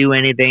budget to do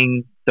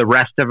anything. The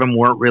rest of them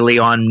weren't really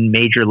on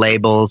major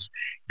labels.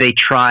 They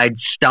tried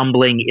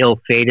stumbling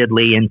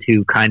ill-fatedly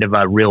into kind of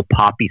a real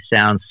poppy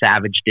sound.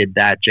 Savage did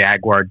that.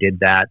 Jaguar did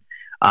that.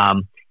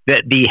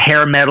 The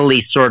hair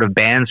metal-y sort of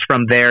bands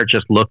from there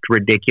just looked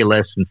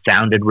ridiculous and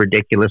sounded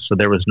ridiculous, so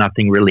there was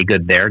nothing really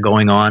good there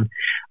going on.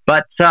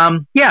 But,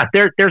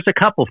 there's a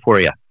couple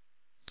for you.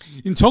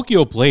 And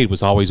Tokyo Blade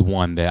was always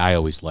one that I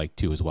always liked,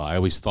 too, as well. I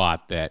always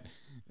thought that,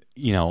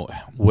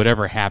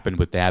 whatever happened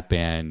with that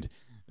band,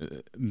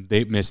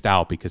 they missed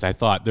out, because I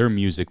thought their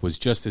music was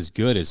just as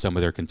good as some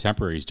of their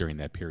contemporaries during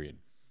that period.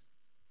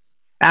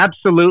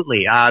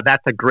 Absolutely.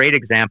 That's a great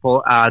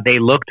example. They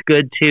looked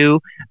good too.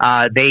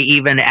 They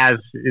even as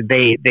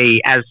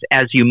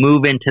you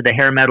move into the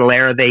hair metal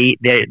era,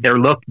 their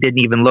look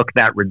didn't even look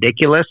that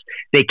ridiculous.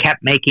 They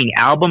kept making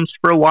albums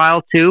for a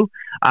while too,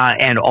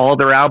 and all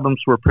their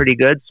albums were pretty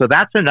good. So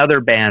that's another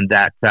band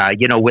that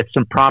with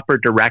some proper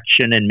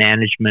direction and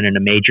management and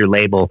a major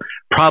label,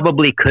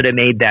 probably could have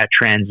made that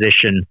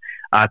transition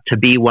to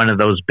be one of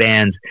those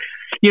bands.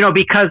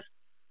 Because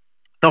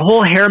the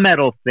whole hair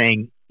metal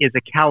thing is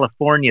a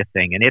California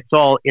thing, and it's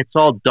all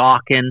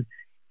Dawkins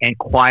and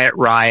Quiet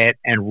Riot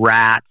and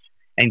Rat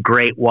and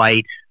Great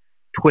White,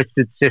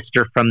 Twisted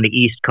Sister from the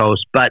East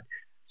Coast. But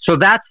so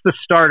that's the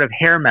start of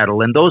hair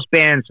metal, and those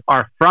bands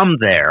are from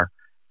there.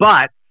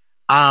 But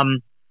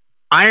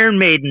Iron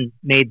Maiden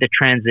made the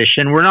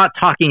transition. We're not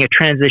talking a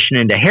transition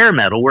into hair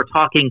metal. We're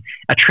talking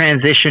a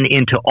transition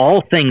into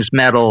all things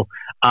metal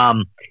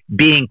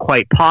being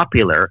quite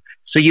popular.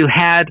 So you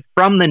had,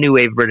 from the new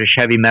wave British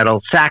heavy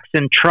metal,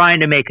 Saxon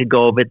trying to make a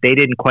go of it. They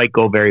didn't quite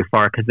go very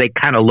far because they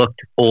kind of looked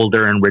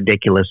older and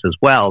ridiculous as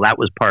well. That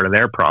was part of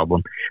their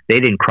problem.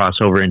 They didn't cross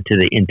over into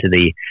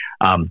the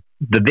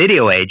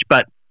video age.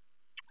 But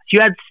you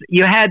had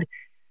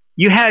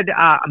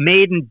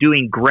Maiden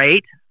doing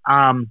great.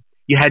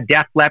 You had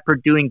Def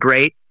Leppard doing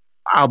great,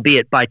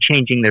 albeit by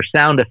changing their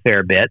sound a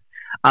fair bit.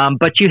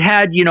 But you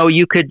had,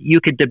 you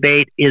could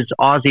debate, is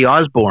Ozzy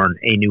Osbourne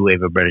a new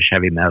wave of British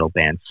heavy metal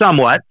band?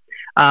 Somewhat.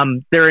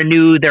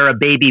 They're a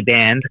baby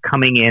band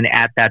coming in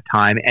at that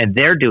time, and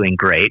they're doing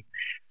great.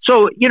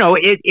 So,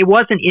 it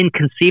wasn't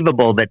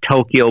inconceivable that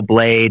Tokyo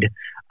Blade,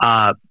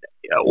 not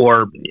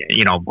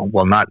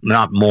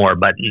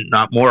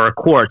more, of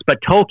course, but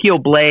Tokyo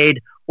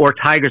Blade or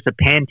Tigers of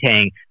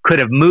Pantang could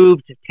have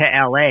moved to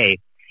LA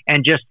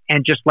and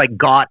just like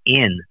got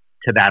in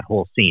to that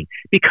whole scene.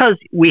 Because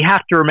we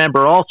have to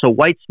remember also,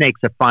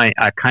 Whitesnake's a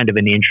kind of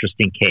an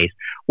interesting case.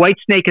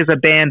 Whitesnake is a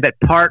band that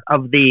part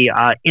of the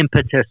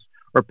impetus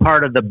or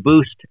part of the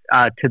boost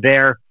to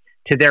their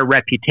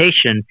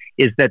reputation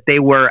is that they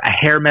were a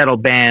hair metal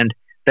band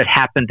that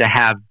happened to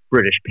have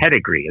British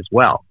pedigree as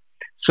well.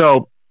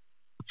 So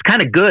it's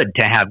kind of good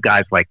to have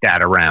guys like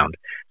that around.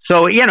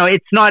 So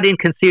it's not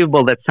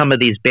inconceivable that some of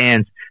these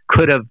bands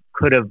could have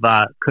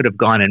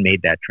gone and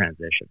made that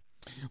transition.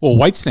 Well,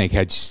 Whitesnake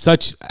had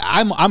such.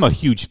 I'm a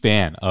huge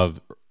fan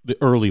of the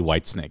early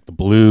Whitesnake, the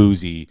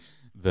bluesy,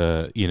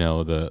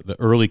 the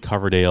early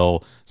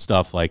Coverdale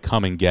stuff like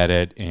 "Come and Get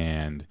It"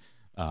 and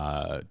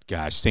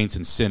Saints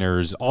and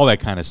Sinners, all that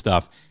kind of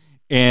stuff.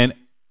 And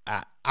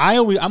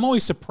I'm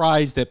always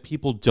surprised that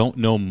people don't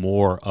know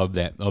more of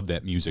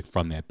that music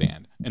from that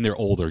band and their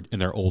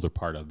older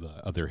part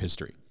of their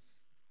history.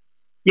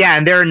 Yeah,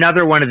 and they're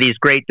another one of these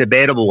great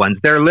debatable ones.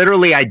 They're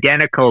literally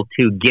identical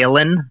to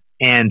Gillan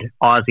and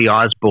Ozzy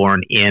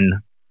Osbourne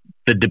in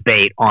the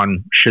debate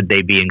on should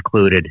they be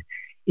included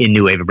in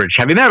new wave of British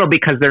heavy metal,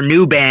 because they're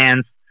new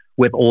bands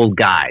with old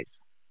guys,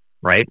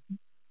 right?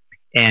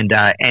 And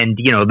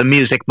the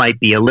music might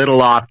be a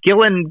little off.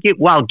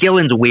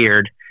 Gillan's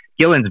weird.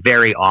 Gillan's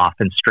very off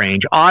and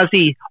strange.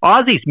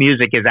 Ozzy's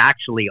music is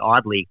actually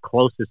oddly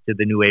closest to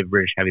the new wave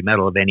British heavy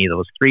metal of any of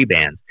those three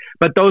bands.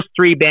 But those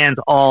three bands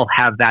all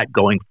have that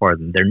going for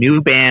them. They're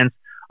new bands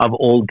of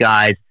old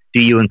guys.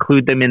 Do you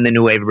include them in the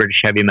new wave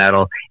British heavy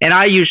metal? And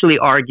I usually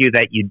argue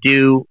that you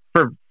do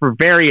for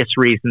various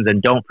reasons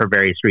and don't for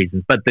various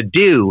reasons. But the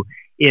do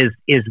is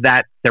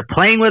that they're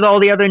playing with all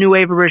the other new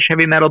wave British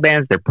heavy metal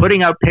bands. They're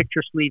putting out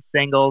picture sleeve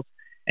singles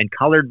and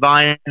colored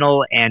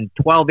vinyl and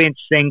 12-inch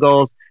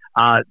singles.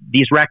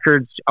 These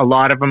records, a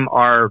lot of them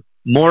are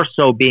more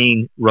so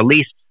being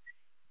released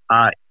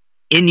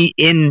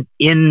in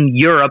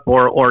Europe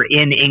or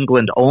in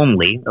England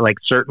only, like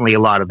certainly a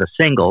lot of the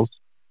singles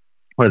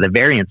or the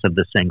variants of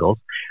the singles.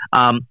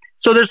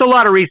 So there's a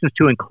lot of reasons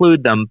to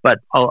include them, but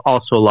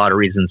also a lot of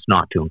reasons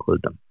not to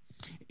include them.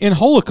 In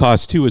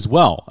Holocaust too, as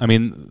well. I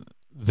mean,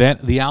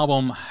 that the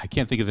album, I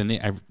can't think of the name.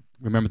 I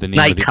remember the name.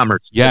 Nightcomers.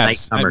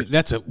 Yes,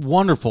 that's a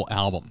wonderful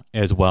album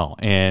as well,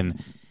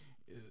 and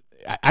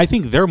I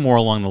think they're more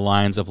along the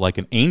lines of like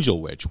an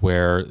Angel Witch,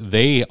 where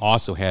they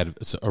also had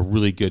a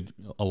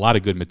lot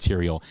of good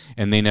material,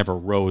 and they never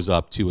rose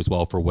up to as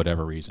well for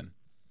whatever reason.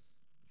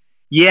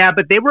 Yeah,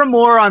 but they were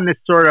more on this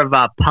sort of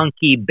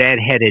punky,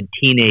 bedheaded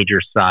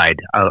teenager side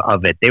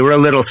of it. They were a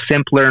little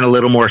simpler and a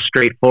little more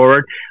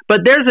straightforward.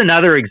 But there's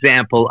another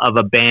example of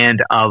a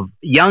band of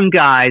young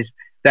guys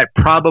that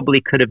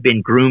probably could have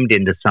been groomed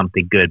into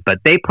something good. But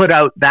they put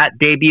out that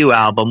debut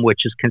album, which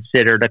is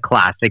considered a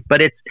classic.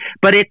 But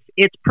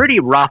it's pretty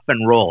rough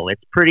and roll.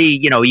 It's pretty,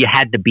 you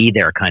had to be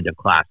there kind of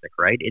classic,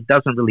 right? It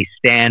doesn't really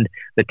stand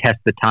the test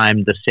of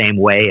time the same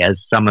way as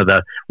some of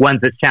the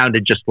ones that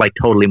sounded just like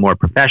totally more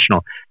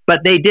professional.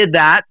 But they did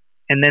that,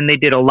 and then they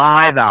did a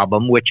live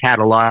album, which had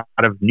a lot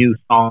of new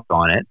songs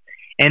on it.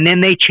 And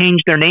then they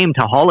changed their name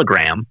to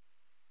Hologram,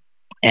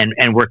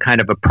 and were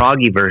kind of a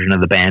proggy version of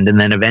the band, and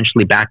then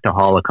eventually back to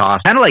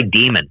Holocaust, kind of like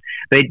Demon.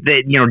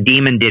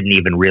 Demon didn't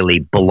even really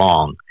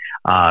belong.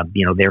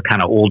 They're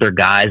kind of older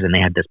guys, and they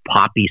had this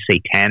poppy,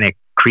 satanic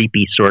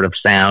creepy sort of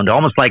sound, they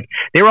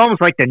were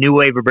almost like the new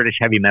wave of British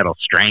heavy metal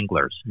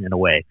Stranglers in a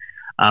way.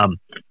 I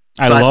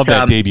love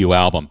that debut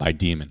album by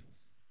Demon.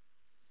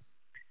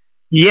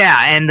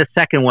 Yeah, and the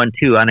second one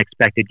too,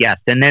 Unexpected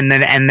Guest, and then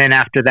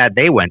after that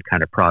they went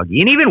kind of proggy.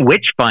 And even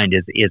Witchfind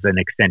is an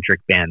eccentric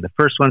band. The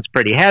first one's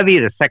pretty heavy.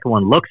 The second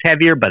one looks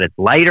heavier, but it's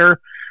lighter.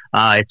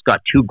 It's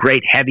got two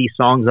great heavy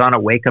songs on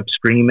it, Wake Up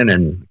Screaming,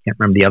 and I can't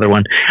remember the other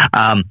one.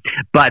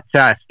 But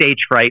Stage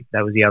Fright,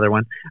 that was the other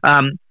one.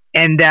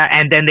 And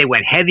then they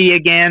went heavy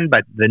again,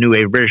 but the new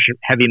wave British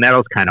heavy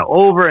metal's kind of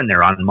over, and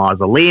they're on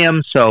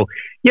Mausoleum. So,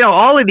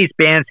 all of these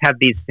bands have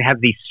these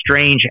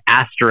strange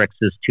asterisks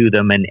to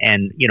them,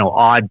 and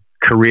odd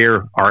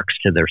career arcs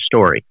to their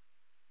story.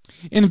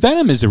 And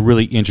Venom is a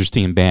really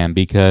interesting band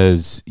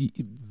because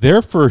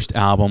their first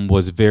album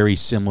was very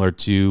similar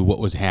to what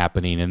was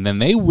happening, and then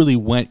they really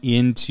went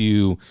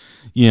into,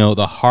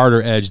 the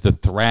harder edge, the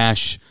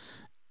thrash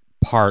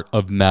part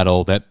of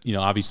metal that,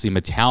 obviously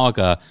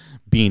Metallica,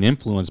 being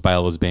influenced by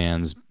all those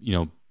bands,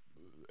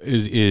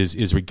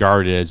 is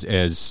regarded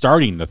as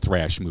starting the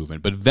thrash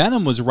movement. But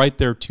Venom was right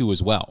there too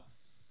as well.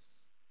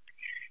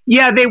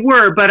 Yeah, they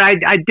were, but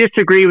I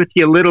disagree with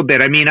you a little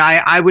bit. I mean,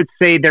 I would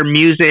say their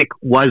music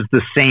was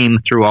the same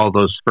through all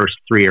those first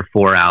 3 or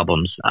 4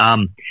 albums.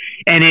 And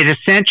it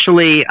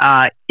essentially,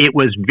 it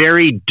was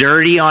very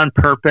dirty on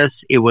purpose.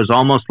 It was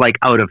almost like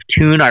out of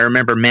tune. I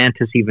remember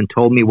Mantis even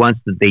told me once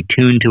that they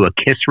tuned to a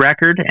Kiss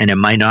record, and it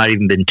might not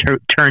even been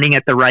turning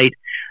at the right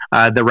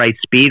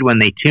speed when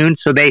they tuned.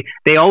 So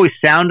they always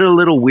sounded a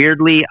little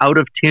weirdly out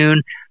of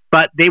tune.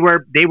 But they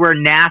were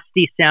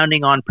nasty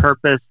sounding on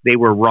purpose. They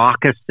were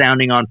raucous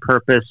sounding on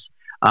purpose.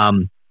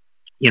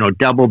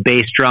 Double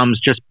bass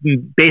drums, just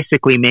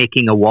basically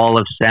making a wall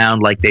of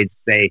sound, like they'd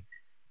say,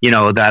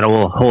 that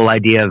whole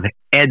idea of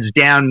heads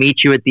down,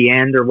 meet you at the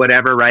end or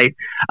whatever, right?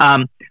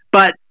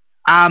 But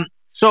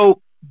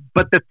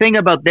the thing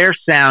about their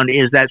sound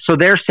is that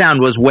their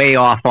sound was way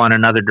off on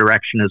another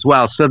direction as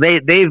well. So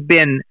they've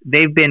been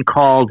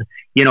called,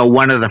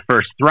 one of the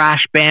first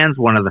thrash bands,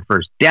 one of the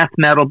first death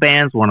metal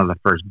bands, one of the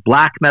first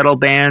black metal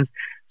bands.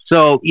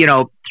 So,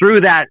 through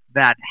that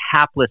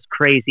hapless,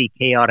 crazy,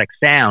 chaotic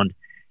sound,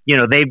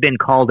 they've been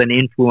called an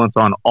influence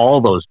on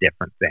all those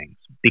different things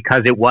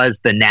because it was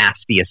the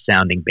nastiest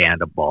sounding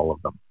band of all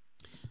of them.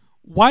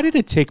 Why did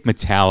it take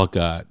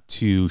Metallica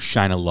to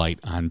shine a light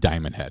on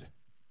Diamond Head?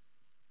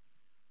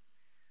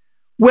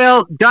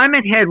 Well,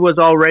 Diamond Head was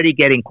already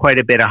getting quite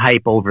a bit of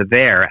hype over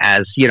there,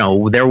 as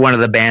they're one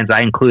of the bands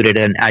I included,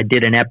 and I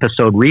did an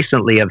episode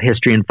recently of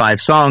History in 5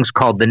 Songs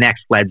called The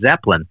Next Led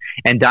Zeppelin,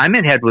 and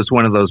Diamond Head was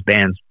one of those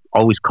bands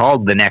always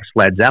called The Next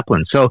Led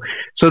Zeppelin. So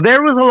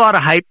there was a lot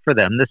of hype for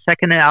them. The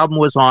second album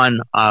was on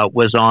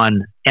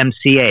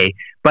MCA,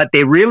 but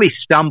they really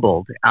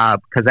stumbled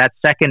because that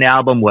second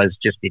album it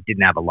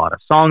didn't have a lot of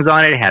songs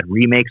on it. It had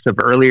remakes of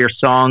earlier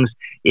songs.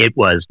 It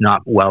was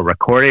not well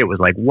recorded. It was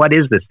like, what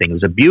is this thing? It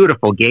was a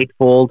beautiful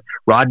gatefold,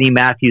 Rodney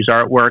Matthews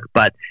artwork,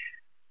 but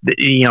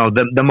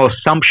the most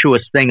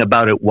sumptuous thing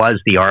about it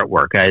was the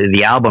artwork.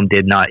 The album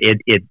did not.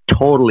 It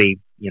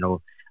totally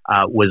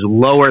was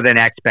lower than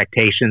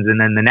expectations, and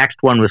then the next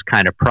one was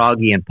kind of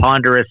proggy and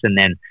ponderous, and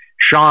then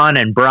Sean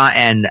and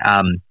Brian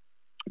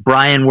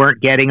weren't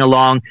getting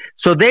along,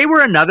 so they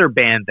were another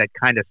band that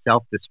kind of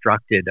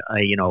self-destructed,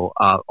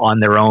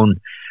 on their own.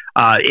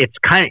 It's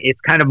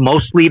kind of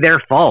mostly their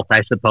fault,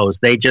 I suppose.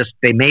 They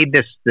made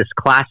this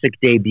classic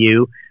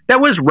debut that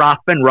was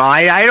rough and raw.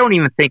 I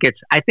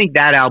think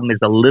that album is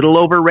a little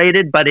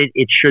overrated, but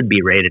it should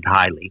be rated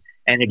highly,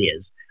 and it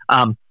is.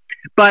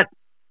 But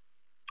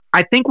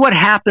I think what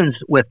happens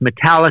with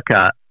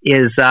Metallica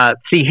is,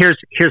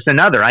 here's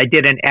another. I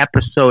did an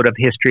episode of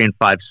History in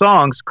 5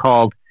 Songs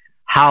called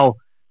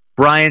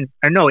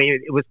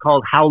it was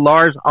called How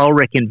Lars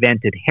Ulrich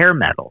Invented Hair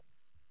Metal.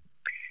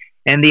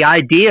 And the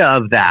idea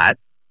of that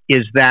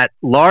is that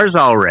Lars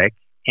Ulrich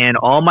and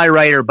all my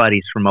writer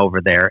buddies from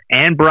over there,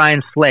 and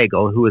Brian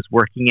Slagle, who was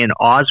working in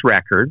Oz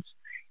Records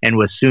and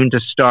was soon to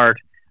start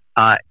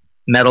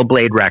Metal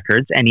Blade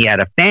Records, and he had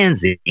a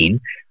fanzine.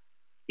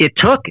 It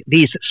took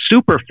these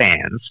super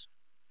fans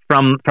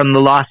from the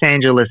Los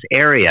Angeles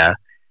area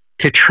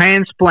to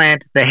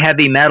transplant the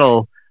heavy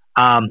metal,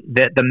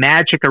 the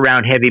magic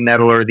around heavy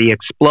metal, or the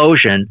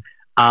explosion,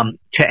 to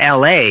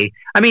LA.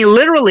 I mean,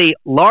 literally,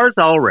 Lars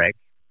Ulrich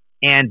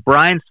and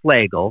Brian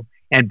Slagle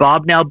and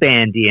Bob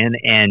Nalbandian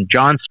and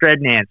John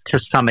Strednant to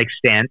some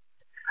extent,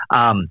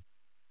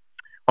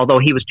 although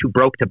he was too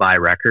broke to buy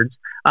records.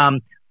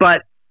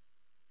 But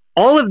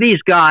all of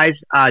these guys,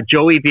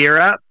 Joey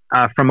Vera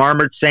from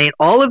Armored Saint,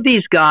 all of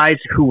these guys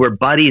who were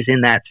buddies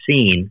in that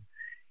scene,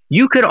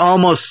 you could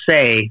almost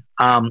say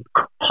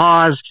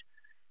caused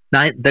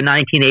the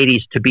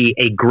 1980s to be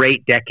a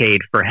great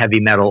decade for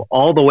heavy metal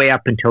all the way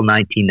up until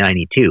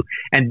 1992.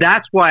 And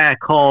that's why I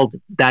called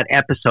that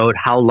episode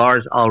How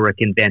Lars Ulrich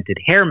Invented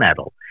Hair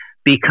Metal,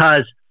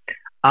 because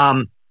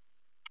the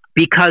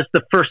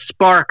first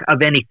spark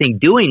of anything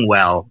doing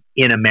well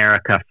in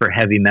America for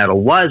heavy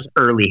metal was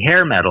early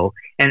hair metal,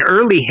 and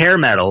early hair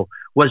metal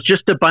was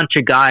just a bunch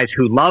of guys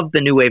who loved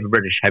the new wave of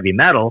British heavy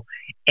metal,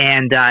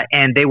 and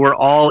they were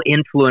all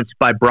influenced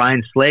by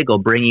Brian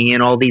Slagel bringing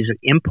in all these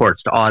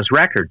imports to Oz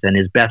Records, and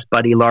his best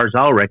buddy Lars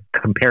Ulrich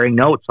comparing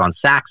notes on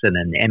Saxon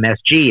and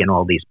MSG and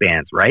all these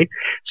bands, right?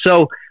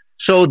 So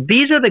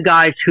these are the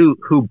guys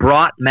who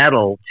brought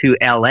metal to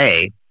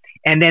LA,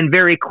 and then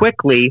very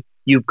quickly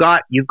you've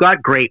got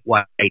Great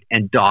White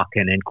and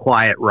Dokken and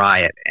Quiet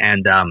Riot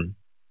and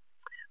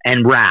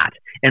Rat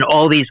and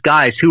all these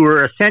guys who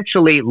were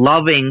essentially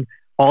loving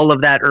all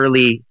of that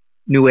early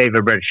new wave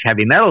of British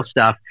heavy metal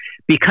stuff,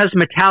 because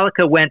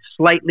Metallica went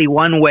slightly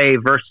one way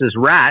versus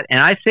Rat. And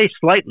I say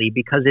slightly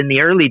because in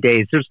the early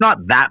days, there's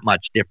not that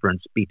much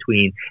difference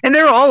between, and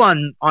they're all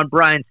on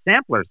Brian's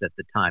samplers at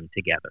the time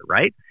together,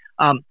 right?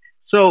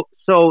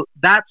 So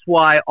that's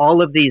why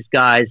all of these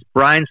guys,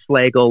 Brian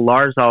Slagel,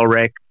 Lars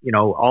Ulrich,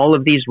 all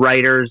of these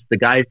writers, the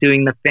guys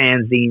doing the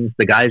fanzines,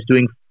 the guys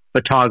doing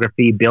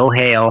photography, Bill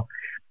Hale,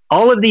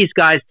 all of these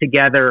guys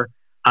together,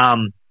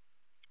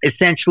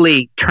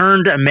 essentially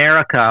turned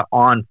America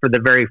on for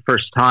the very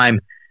first time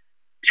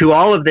to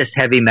all of this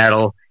heavy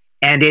metal,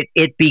 and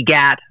it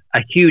begat a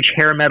huge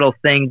hair metal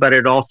thing, but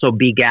it also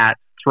begat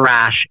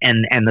thrash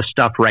and the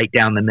stuff right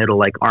down the middle,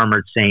 like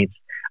Armored Saint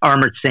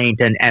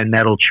and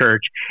Metal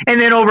Church. And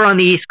then over on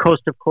the East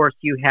Coast, of course,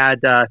 you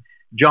had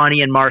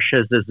Johnny and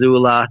Marcia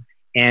Zazula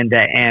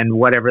and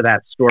whatever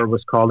that store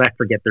was called. I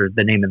forget the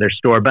name of their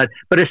store, but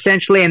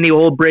essentially, and the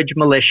Old Bridge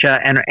Militia,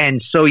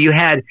 and so you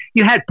had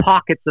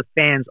pockets of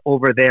fans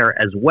over there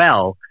as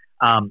well,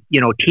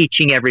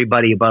 teaching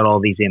everybody about all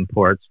these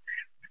imports.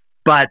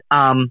 But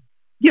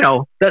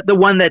the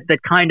one that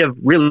kind of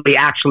really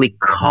actually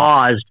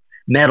caused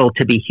metal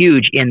to be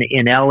huge in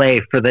LA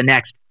for the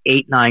next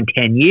 8, 9,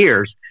 10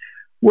 years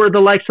were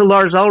the likes of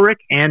Lars Ulrich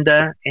and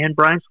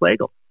Brian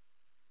Slagel.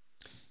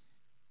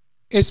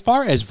 As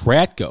far as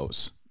Rat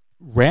goes,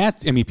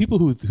 people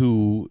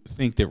who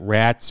think that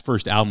Rat's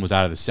first album was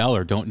Out of the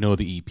Cellar don't know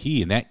the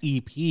EP, and that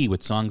EP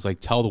with songs like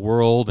Tell the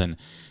World and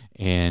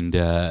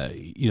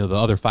the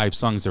other 5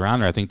 songs around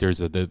there. I think there's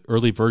the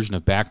early version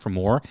of Back for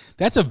More.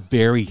 That's a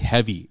very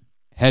heavy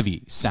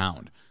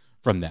sound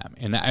from them,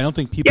 and I don't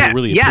think people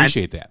really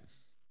appreciate that.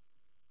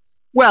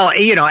 Well,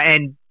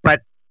 but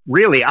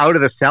really, Out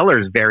of the Cellar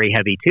is very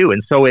heavy too,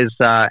 and so is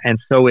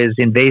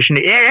Invasion.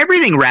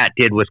 Everything Rat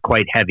did was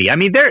quite heavy. I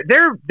mean,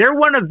 they're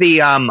one of the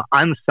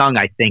unsung,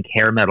 I think,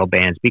 hair metal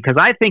bands, because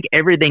I think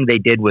everything they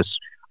did was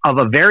of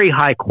a very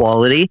high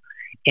quality,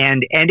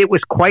 and it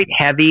was quite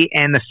heavy,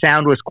 and the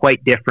sound was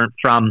quite different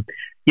from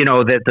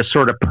the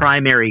sort of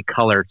primary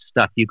colored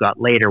stuff you got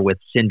later with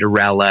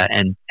Cinderella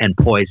and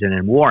Poison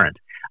and Warrant.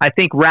 I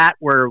think Rat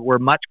were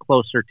much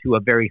closer to a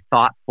very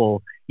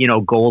thoughtful,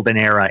 golden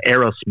era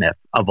Aerosmith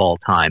of all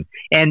time.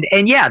 And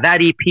yeah, that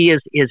EP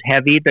is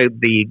heavy.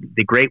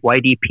 The Great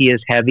White EP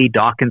is heavy.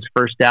 Dokken's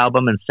first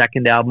album and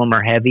second album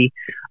are heavy.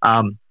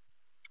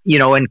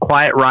 And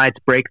Quiet Riot's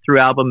breakthrough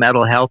album,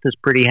 Metal Health, is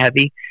pretty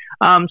heavy.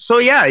 So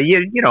yeah,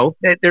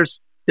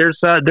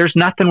 there's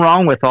nothing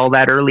wrong with all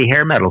that early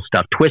hair metal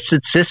stuff.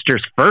 Twisted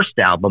Sister's first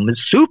album is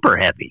super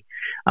heavy.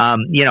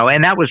 And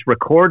that was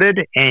recorded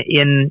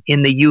in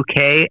the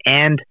UK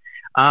and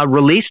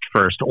released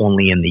first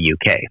only in the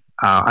UK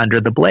under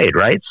the Blade,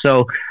 right?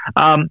 So,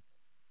 and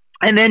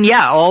then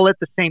all at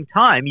the same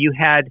time, you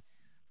had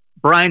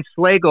Brian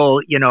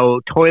Slagel,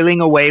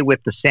 toiling away with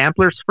the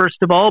samplers first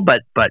of all,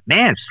 but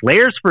man,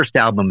 Slayer's first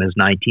album is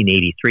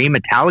 1983,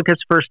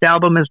 Metallica's first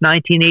album is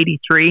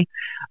 1983.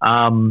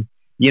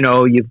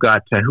 You've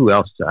got who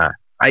else?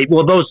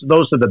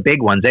 Those are the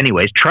big ones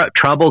anyways.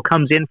 Trouble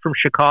comes in from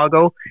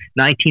Chicago,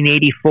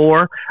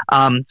 1984.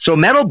 So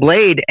Metal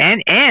Blade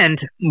and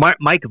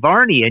Mike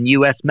Varney in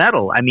US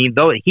Metal. I mean,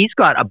 though he's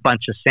got a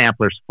bunch of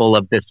samplers full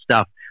of this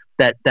stuff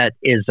that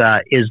is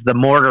the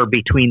mortar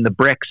between the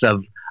bricks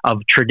of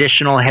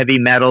traditional heavy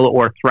metal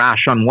or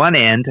thrash on one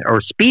end,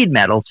 or speed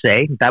metal,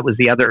 say, that was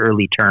the other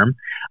early term,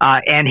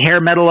 and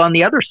hair metal on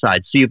the other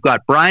side. So you've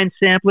got Brian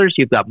samplers,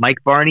 you've got Mike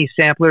Varney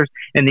samplers,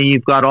 and then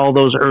you've got all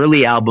those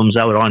early albums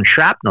out on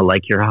Shrapnel,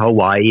 like your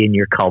Hawaii and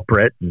your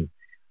Culprit, and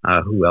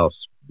who else?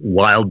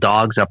 Wild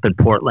Dogs up in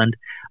Portland.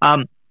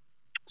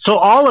 So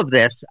all of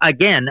this,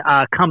 again,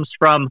 comes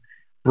from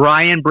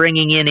Brian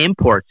bringing in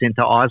imports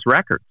into Oz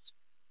Records.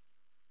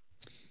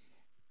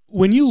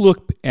 When you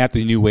look at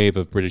the new wave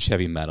of British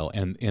heavy metal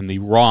and the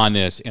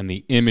rawness and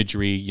the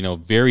imagery,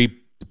 very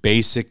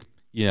basic,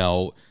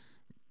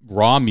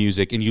 raw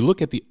music, and you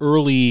look at the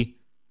early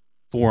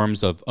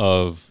forms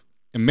of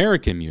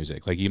American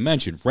music, like you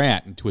mentioned,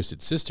 Rat and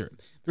Twisted Sister,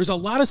 there's a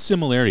lot of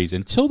similarities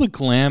until the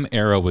glam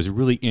era was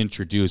really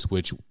introduced,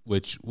 which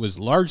was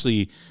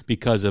largely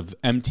because of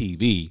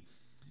MTV.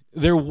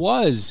 They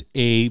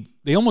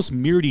almost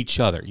mirrored each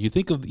other. You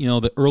think of,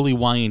 the early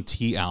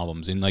Y&T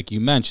albums, and like you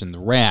mentioned, the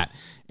Rat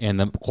and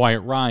the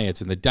Quiet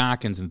Riots and the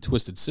Dokkens and the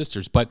Twisted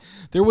Sisters, but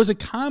there was a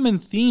common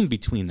theme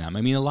between them.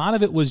 I mean, a lot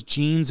of it was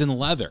jeans and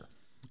leather.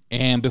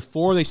 And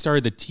before they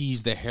started to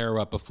tease the hair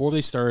up, before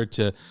they started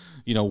to,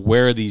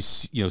 wear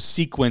these,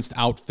 sequenced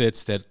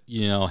outfits that,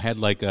 had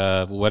like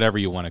a, whatever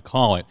you want to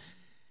call it,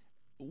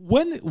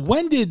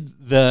 when did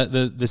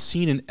the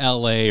scene in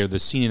LA or the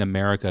scene in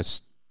America,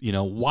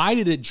 why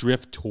did it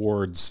drift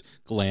towards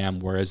glam,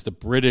 whereas the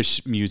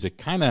British music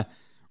kind of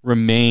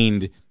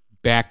remained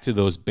back to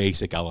those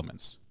basic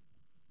elements?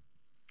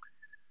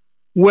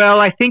 Well,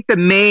 I think the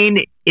main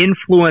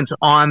influence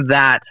on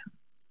that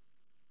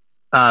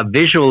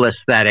visual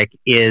aesthetic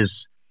is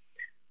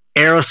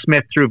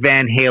Aerosmith through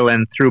Van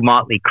Halen through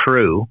Motley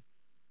Crue,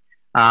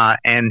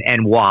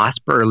 and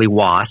Wasp, early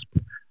Wasp,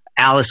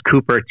 Alice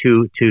Cooper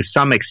to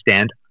some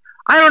extent.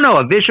 I don't know.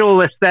 A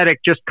visual aesthetic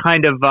just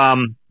kind of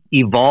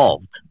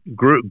evolved,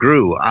 grew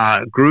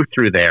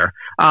through there.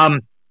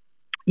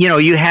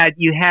 You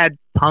had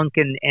punk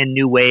and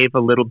new wave a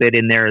little bit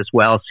in there as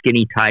well,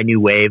 skinny tie new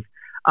wave.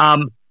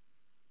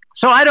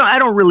 So I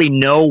don't really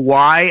know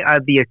why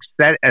the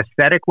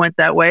aesthetic went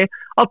that way.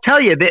 I'll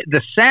tell you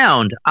the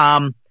sound.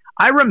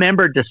 I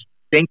remember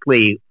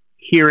distinctly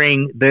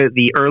hearing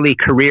the early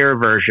Career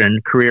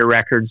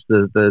Records,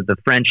 the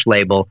French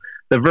label,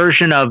 the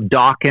version of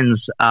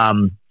Dawkins'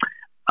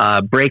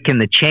 Breaking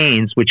the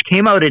Chains, which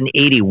came out in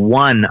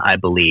 81, I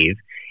believe.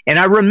 And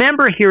I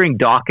remember hearing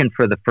Dawkins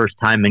for the first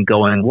time and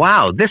going,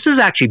 wow, this is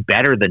actually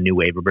better than new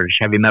wave of British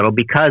heavy metal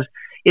because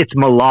it's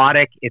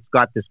melodic. It's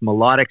got this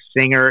melodic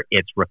singer.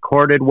 It's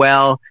recorded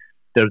well.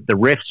 The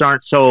riffs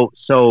aren't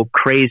so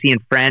crazy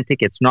and frantic.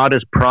 It's not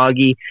as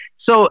proggy.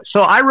 So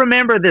I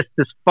remember this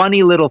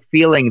funny little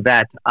feeling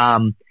that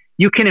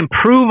you can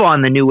improve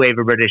on the new wave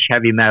of British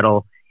heavy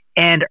metal,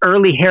 and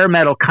early hair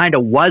metal kind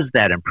of was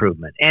that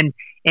improvement. And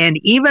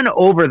even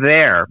over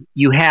there,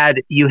 you had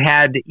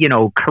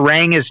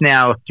Kerrang is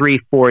now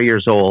 3-4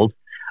 years old,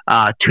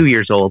 2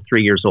 years old,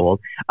 3 years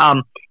old.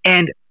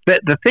 And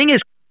the thing is,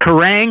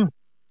 Kerrang,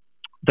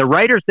 the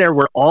writers there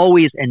were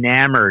always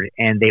enamored,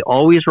 and they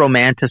always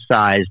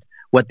romanticized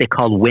what they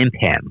called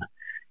WOBHM,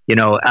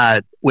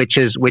 which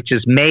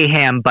is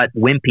mayhem but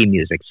wimpy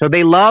music. So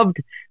they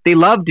loved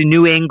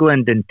New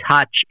England and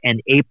Touch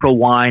and April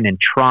Wine and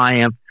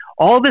Triumph,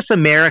 all this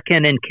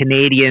American and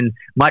Canadian,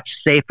 much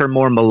safer,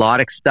 more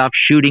melodic stuff.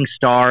 Shooting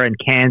Star and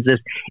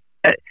Kansas.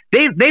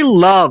 They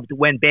loved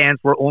when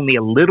bands were only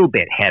a little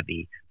bit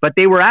heavy, but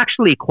they were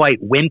actually quite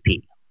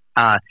wimpy.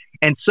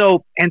 And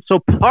so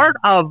part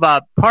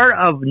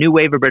of new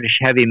wave of British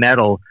heavy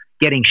metal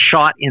getting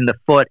shot in the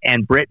foot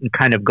and Britain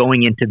kind of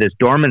going into this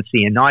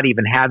dormancy and not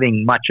even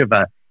having much of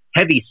a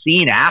heavy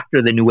scene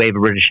after the new wave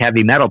of British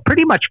heavy metal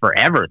pretty much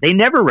forever. They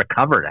never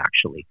recovered,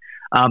 actually.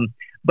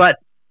 But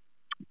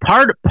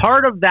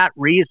part of that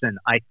reason,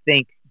 I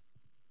think,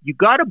 you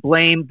got to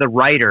blame the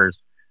writers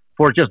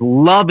for just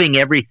loving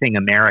everything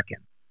American.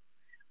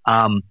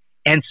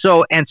 And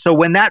so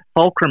when that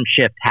fulcrum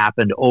shift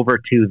happened over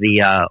to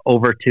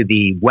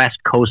the west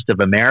coast of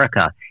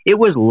America, it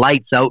was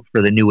lights out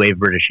for the new wave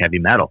British heavy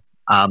metal.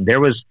 There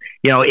was,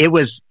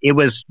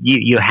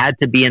 you had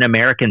to be an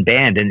American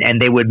band,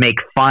 and they would make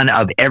fun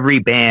of every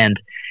band,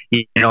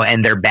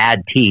 and their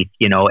bad teeth.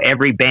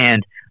 Every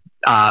band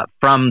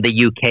from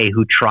the UK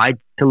who tried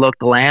to look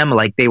glam,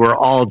 like they were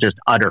all just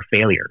utter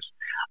failures.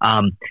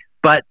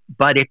 But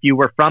if you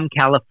were from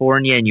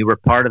California and you were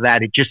part of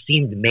that, it just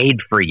seemed made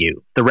for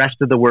you. The rest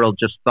of the world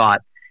just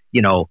thought,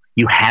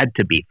 you had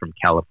to be from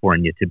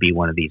California to be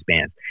one of these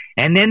bands.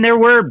 And then there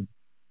were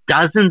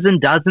dozens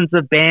and dozens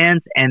of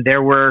bands, and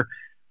there were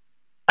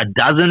a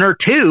dozen or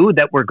two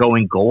that were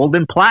going gold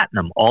and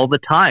platinum all the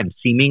time,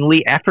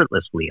 seemingly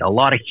effortlessly. A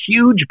lot of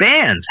huge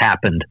bands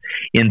happened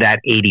in that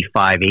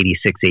 85,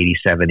 86,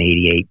 87,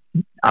 88,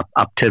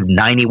 up to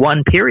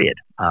 91 period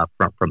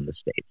from the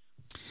States.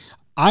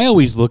 I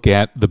always look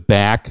at the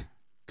back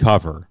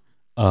cover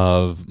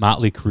of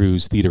Motley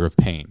Crue's Theater of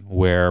Pain,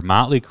 where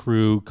Motley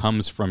Crue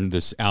comes from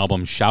this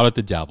album, Shout at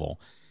the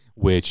Devil,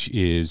 which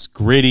is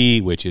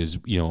gritty, which is,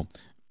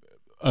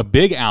 a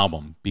big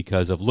album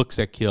because of Looks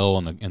That Kill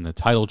and the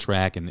title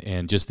track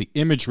and just the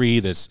imagery,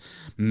 this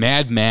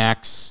Mad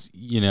Max,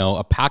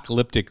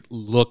 apocalyptic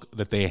look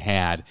that they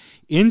had,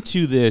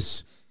 into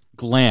this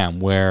glam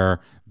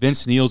where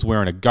Vince Neil's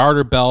wearing a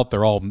garter belt. They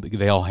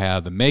all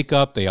have the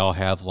makeup. They all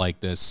have like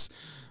this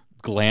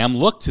glam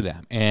look to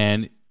them.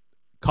 And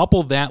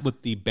couple that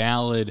with the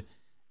ballad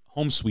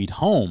Home Sweet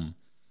Home,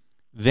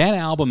 that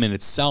album in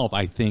itself,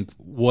 I think,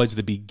 was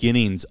the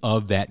beginnings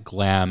of that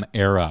glam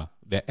era,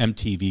 that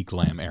MTV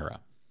glam era.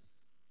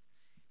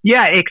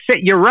 Yeah,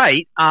 except you're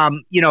right.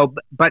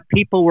 But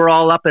people were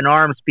all up in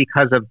arms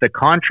because of the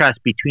contrast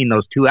between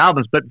those two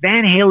albums. But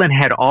Van Halen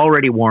had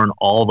already worn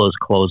all those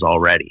clothes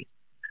already.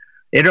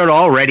 It had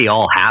already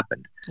all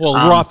happened. Well,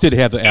 Roth did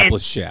have the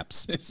assless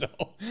chaps. So.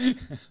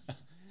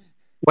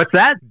 What's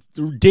that?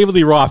 David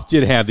Lee Roth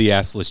did have the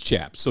assless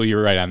chaps, so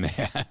you're right on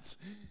that.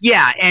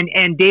 Yeah,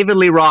 and David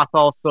Lee Roth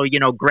also,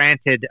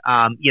 granted,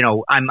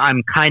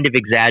 I'm kind of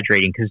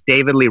exaggerating because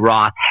David Lee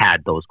Roth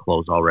had those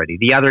clothes already.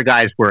 The other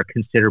guys were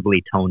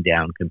considerably toned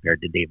down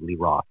compared to David Lee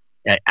Roth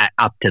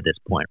up to this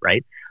point,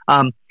 right?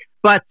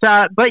 But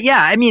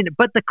yeah,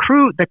 but the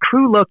crew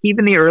look,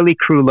 even the early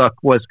crew look,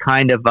 was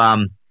kind of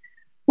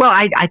Well,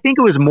 I think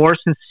it was more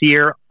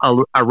sincere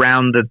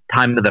around the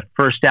time of the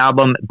first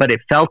album, but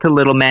it felt a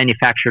little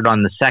manufactured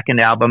on the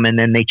second album, and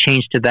then they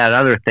changed to that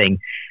other thing,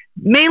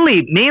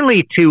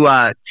 mainly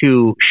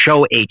to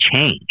show a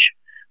change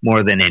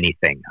more than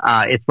anything.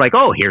 It's like,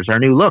 oh, here's our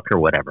new look or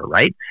whatever,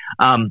 right?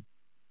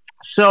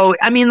 So,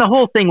 I mean, the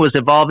whole thing was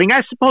evolving.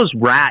 I suppose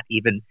Rat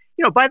even,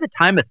 by the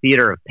time of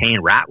Theater of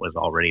Pain, Rat was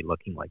already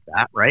looking like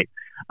that, right?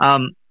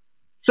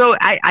 So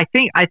I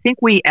think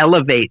we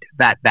elevate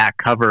that back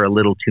cover a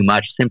little too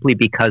much simply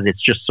because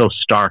it's just so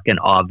stark and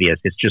obvious.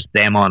 It's just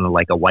them on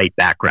like a white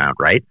background,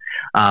 right?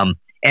 And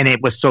it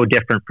was so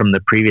different from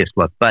the previous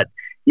look. But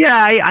yeah,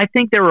 I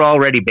think there were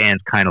already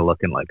bands kind of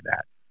looking like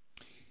that.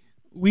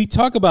 We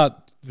talk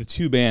about the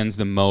two bands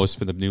the most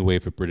for the new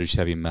wave of British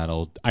heavy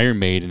metal, Iron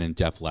Maiden and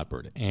Def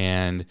Leppard.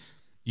 And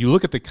you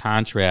look at the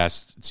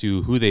contrast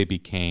to who they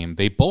became.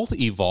 They both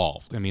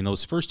evolved. I mean,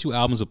 those first two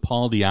albums of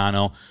Paul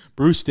Di'Anno,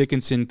 Bruce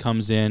Dickinson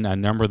comes in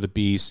on Number of the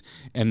Beast,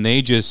 and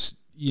they just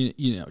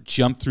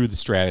jump through the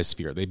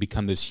stratosphere. They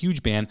become this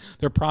huge band.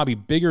 They're probably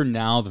bigger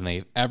now than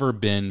they've ever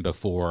been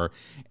before.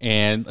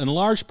 And in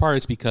large part,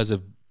 it's because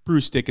of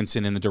Bruce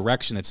Dickinson and the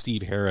direction that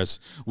Steve Harris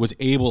was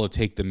able to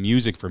take the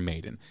music for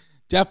Maiden.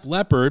 Def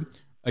Leppard,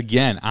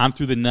 again, On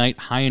Through the Night,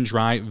 High and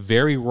Dry,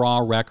 very raw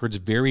records,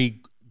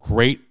 very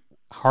great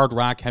hard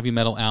rock, heavy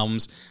metal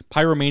albums.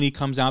 Pyromania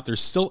comes out. There's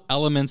still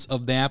elements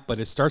of that, but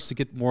it starts to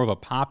get more of a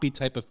poppy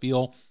type of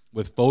feel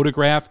with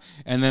Photograph.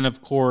 And then,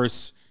 of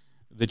course,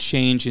 the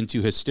change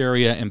into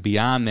Hysteria and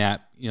beyond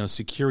that,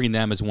 securing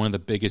them as one of the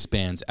biggest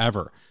bands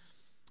ever.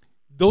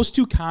 Those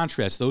two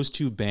contrasts, those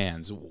two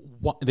bands,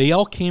 they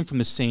all came from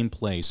the same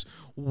place.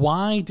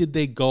 Why did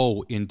they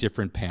go in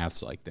different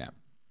paths like that?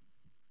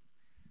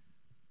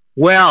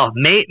 Well,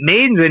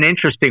 Maiden's an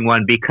interesting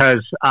one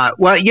because, I've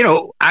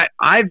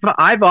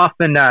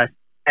often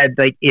said,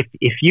 like,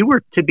 if you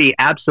were to be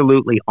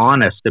absolutely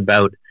honest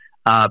about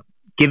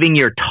giving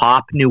your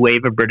top new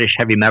wave of British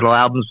heavy metal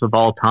albums of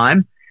all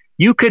time,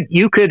 you could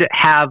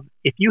have,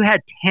 if you had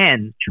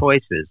 10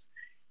 choices,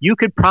 you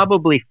could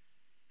probably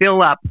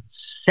fill up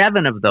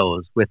 7 of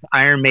those with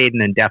Iron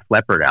Maiden and Def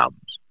Leppard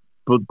albums.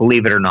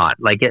 Believe it or not,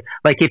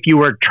 if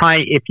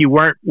you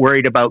weren't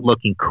worried about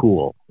looking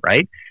cool,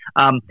 right?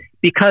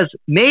 Because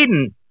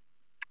Maiden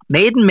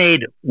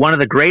made one of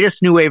the greatest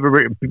new wave.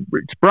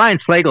 It's Brian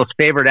Slagle's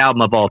favorite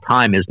album of all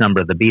time is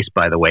Number of the Beast,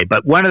 by the way.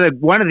 But one of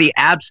the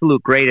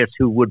absolute greatest,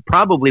 who would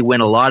probably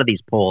win a lot of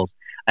these polls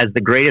as the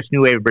greatest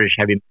new wave British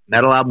heavy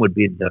metal album, would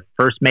be the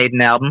first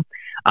Maiden album.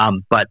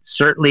 But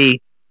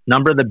certainly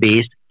Number of the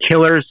Beast,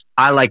 Killers,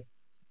 I like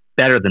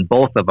better than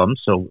both of them.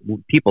 So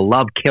people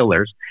love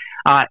Killers.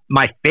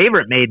 My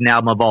favorite Maiden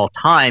album of all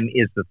time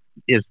is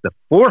the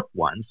fourth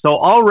one. So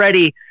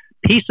already,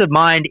 Peace of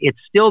Mind, it's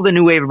still the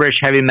new wave of British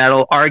heavy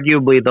metal,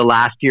 arguably the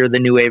last year of the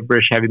new wave of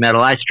British heavy metal.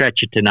 I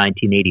stretch it to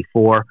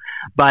 1984.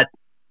 But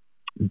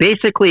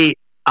basically,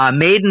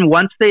 Maiden,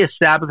 once they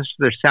established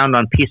their sound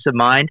on Peace of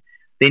Mind,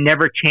 they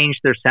never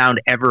changed their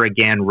sound ever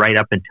again right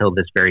up until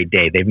this very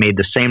day. They've made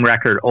the same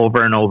record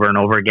over and over and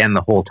over again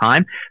the whole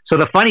time. So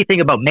the funny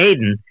thing about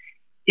Maiden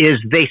is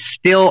they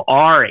still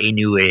are a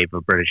new wave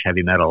of British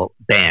heavy metal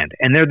band.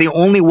 And they're the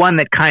only one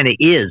that kind of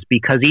is,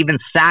 because even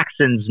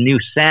Saxon's new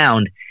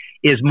sound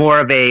is more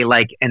of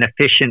an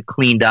efficient,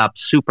 cleaned up,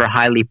 super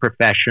highly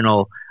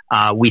professional,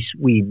 we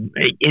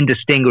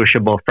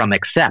indistinguishable from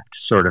Accept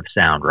sort of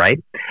sound,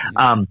 right?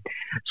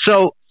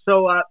 So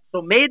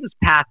Maiden's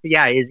path,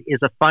 is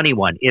a funny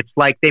one. It's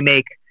like they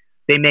make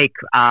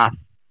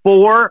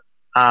four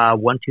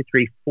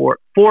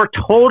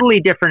totally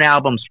different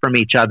albums from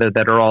each other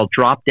that are all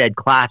drop dead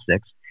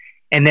classics,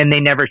 and then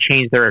they never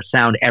change their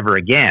sound ever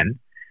again.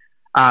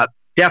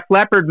 Def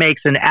Leppard makes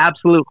an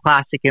absolute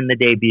classic in the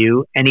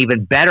debut, an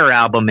even better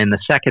album in the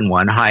second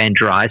one, High and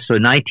Dry. So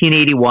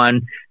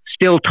 1981,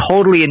 still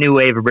totally a new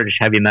wave of British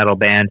heavy metal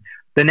band.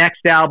 The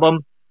next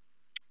album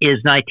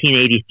is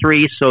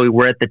 1983, so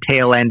we're at the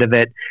tail end of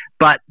it,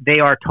 but they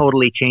are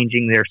totally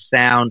changing their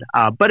sound.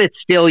 But it's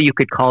still, you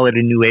could call it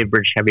a new wave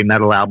British heavy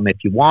metal album if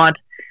you want.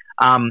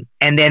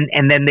 And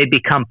then they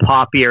become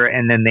poppier,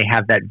 and then they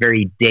have that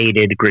very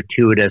dated,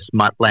 gratuitous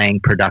Mutt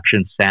Lange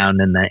production sound,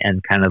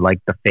 and kind of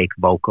like the fake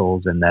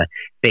vocals and the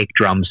fake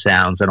drum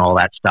sounds and all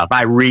that stuff.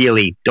 I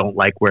really don't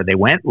like where they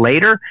went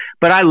later,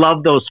 but I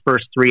love those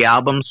first 3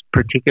 albums,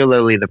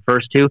 particularly the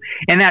first 2.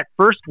 And that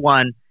first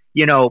one,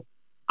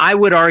 I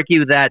would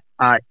argue that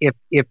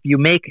if you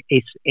make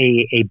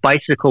a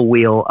bicycle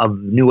wheel of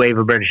new wave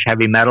of British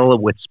heavy metal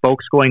with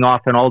spokes going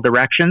off in all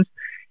directions,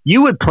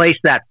 you would place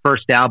that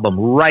first album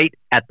right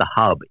at the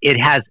hub. It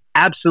has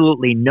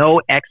absolutely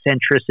no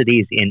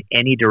eccentricities in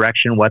any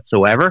direction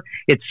whatsoever.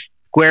 It's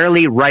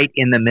squarely right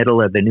in the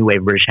middle of the new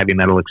wave British heavy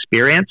metal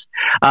experience.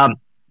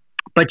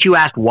 But you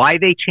asked why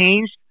they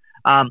changed.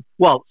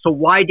 So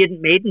why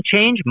didn't Maiden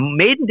change?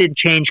 Maiden didn't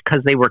change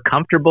because they were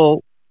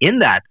comfortable in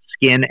that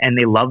skin and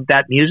they loved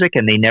that music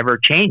and they never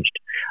changed.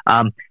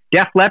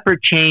 Def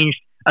Leppard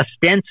changed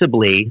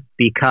ostensibly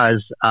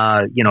because,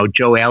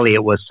 Joe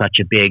Elliott was such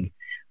a big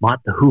Mott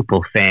the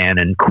Hoople fan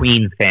and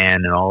Queen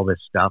fan and all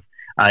this stuff.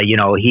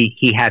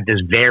 He had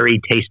this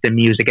varied taste in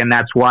music, and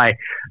that's why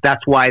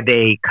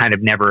they kind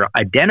of never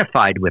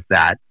identified with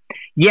that.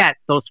 Yet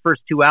those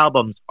first two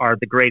albums are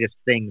the greatest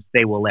things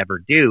they will ever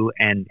do,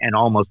 and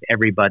almost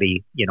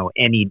everybody,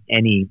 any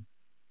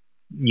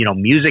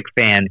music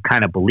fan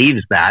kind of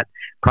believes that.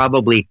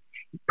 Probably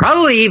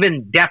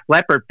even Def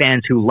Leppard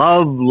fans who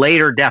love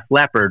later Def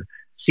Leppard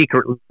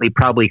secretly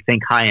probably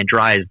think High and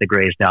Dry is the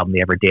greatest album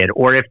they ever did,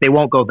 or if they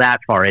won't go that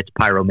far, it's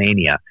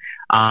Pyromania.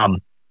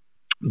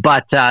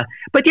 But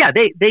yeah,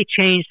 they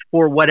changed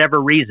for whatever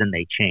reason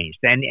they changed,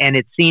 and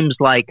it seems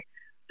like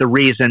the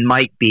reason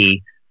might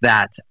be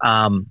that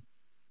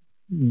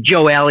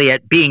Joe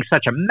Elliott, being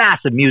such a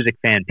massive music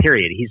fan,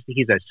 period,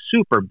 he's a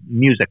super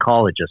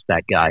musicologist,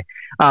 that guy.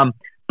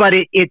 But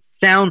it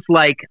sounds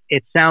like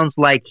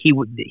he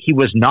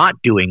was not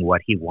doing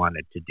what he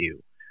wanted to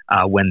do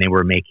when they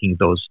were making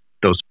those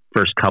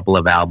first couple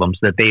of albums,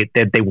 that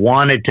they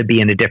wanted to be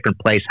in a different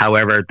place.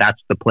 However, that's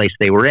the place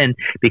they were in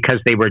because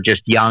they were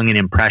just young and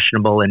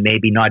impressionable and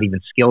maybe not even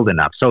skilled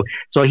enough. So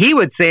he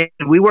would say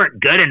we weren't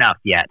good enough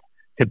yet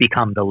to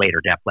become the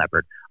later Def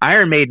Leppard.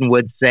 Iron Maiden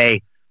would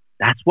say,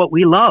 that's what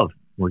we love.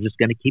 We're just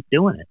going to keep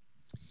doing it.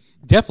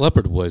 Def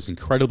Leppard was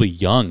incredibly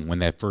young when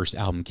that first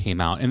album came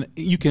out. And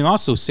you can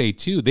also say,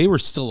 too, they were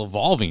still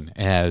evolving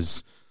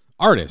as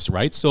artists,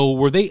 right? So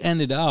where they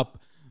ended up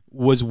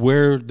was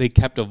where they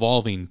kept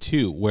evolving,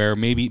 too, where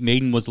maybe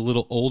Maiden was a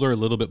little older, a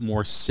little bit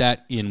more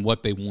set in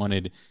what they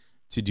wanted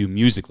to do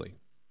musically.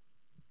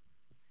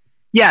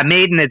 Yeah,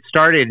 Maiden had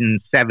started in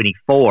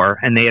 1974,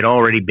 and they had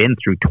already been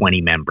through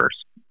 20 members.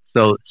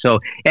 So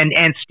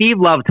Steve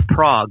loved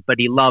prog, but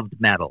he loved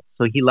metal.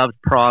 So he loved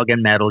prog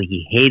and metal.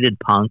 He hated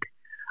punk.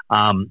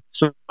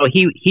 So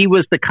he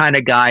was the kind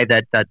of guy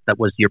that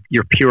was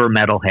your pure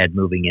metalhead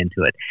moving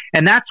into it.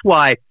 And that's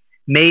why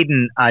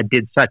Maiden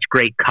did such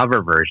great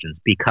cover versions,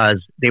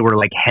 because they were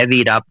like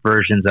heavied up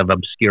versions of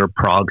obscure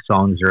prog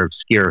songs or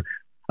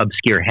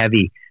obscure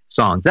heavy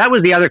songs. That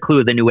was the other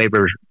clue of the new wave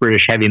of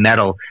British heavy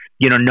metal,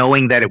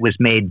 knowing that it was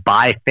made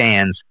by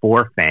fans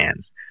for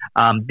fans.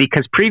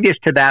 Because previous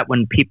to that,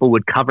 when people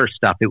would cover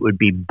stuff, it would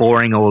be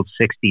boring old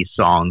 60s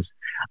songs.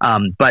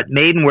 But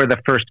Maiden were the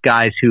first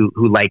guys who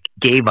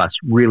gave us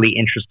really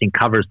interesting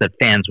covers that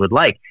fans would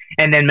like.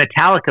 And then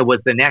Metallica was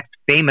the next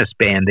famous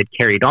band that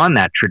carried on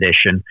that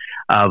tradition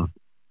of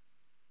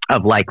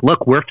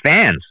look, we're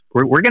fans.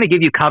 We're going to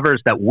give you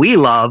covers that we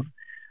love,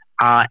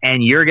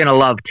 and you're going to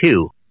love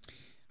too.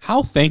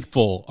 How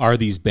thankful are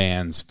these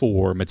bands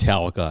for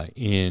Metallica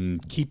in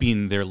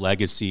keeping their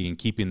legacy and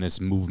keeping this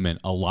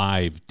movement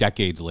alive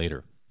decades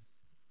later?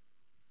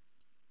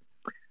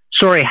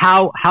 Sorry,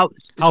 how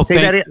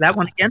say that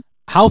one again?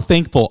 How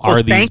thankful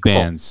are these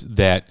bands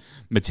that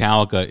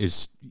Metallica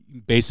is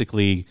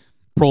basically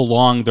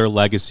prolong their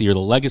legacy or the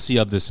legacy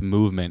of this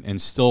movement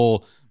and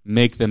still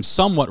make them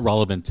somewhat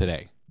relevant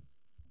today?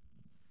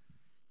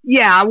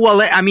 Yeah,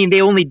 well, I mean,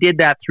 they only did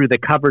that through the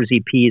covers,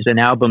 EPs, and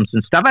albums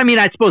and stuff. I mean,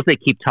 I suppose they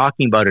keep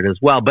talking about it as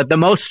well. But the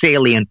most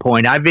salient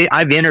point, I've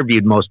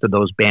interviewed most of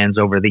those bands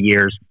over the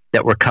years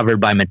that were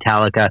covered by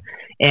Metallica,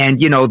 and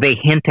they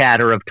hint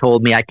at or have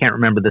told me, I can't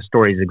remember the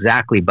stories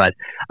exactly, but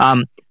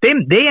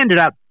they ended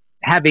up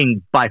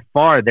having by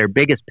far their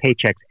biggest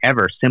paychecks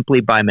ever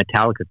simply by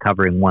Metallica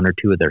covering one or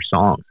two of their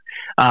songs.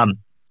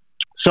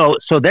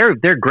 So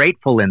they're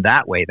grateful in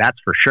that way, that's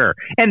for sure.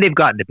 And they've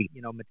gotten to be,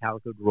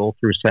 Metallica would roll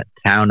through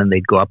town and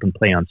they'd go up and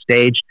play on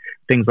stage,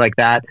 things like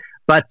that.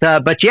 But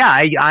yeah,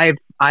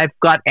 I've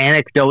got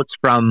anecdotes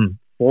from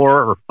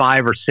 4 or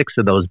 5 or 6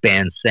 of those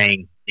bands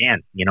saying,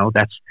 man,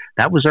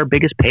 that was our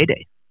biggest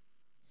payday.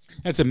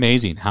 That's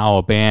amazing how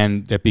a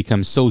band that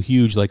becomes so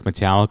huge like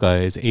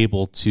Metallica is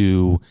able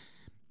to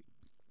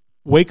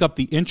wake up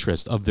the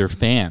interest of their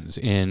fans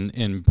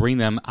and bring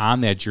them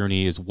on that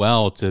journey as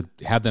well, to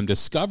have them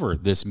discover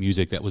this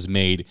music that was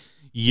made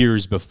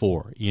years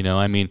before.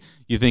 I mean,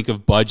 you think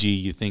of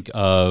Budgie, you think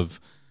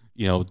of,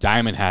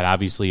 Diamond Head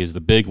obviously is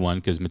the big one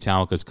because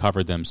Metallica's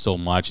covered them so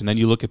much. And then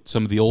you look at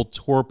some of the old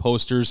tour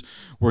posters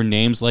where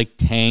names like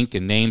Tank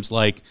and names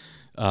like,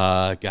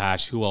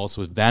 who else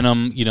was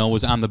Venom,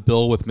 was on the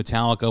bill with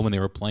Metallica when they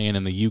were playing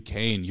in the UK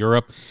and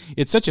Europe.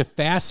 It's such a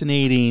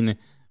fascinating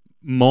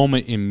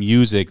moment in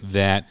music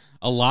that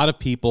a lot of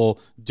people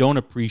don't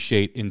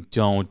appreciate and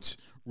don't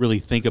really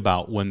think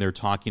about when they're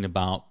talking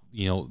about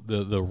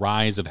the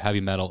rise of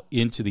heavy metal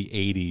into the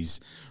 80s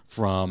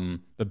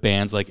from the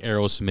bands like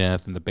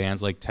Aerosmith and the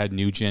bands like Ted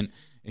Nugent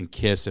and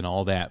Kiss and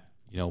all that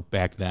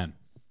back then.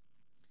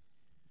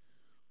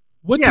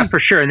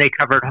 For sure. And they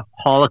covered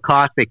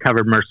Holocaust, they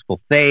covered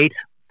Merciful Fate,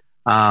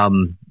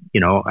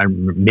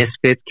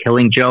 Misfits,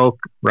 Killing Joke,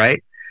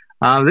 right?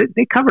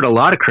 They covered a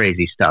lot of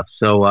crazy stuff.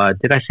 So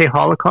did I say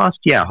Holocaust?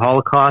 Yeah,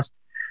 Holocaust.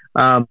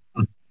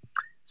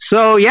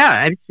 So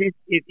yeah,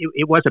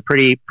 it was a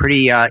pretty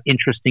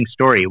interesting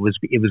story.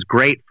 It was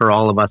great for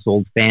all of us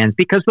old fans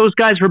because those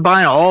guys were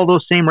buying all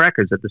those same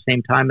records at the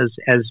same time as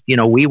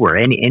we were.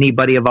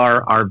 Anybody of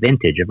our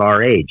vintage, of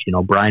our age,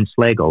 Brian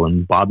Slagle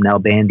and Bob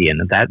Nalbandian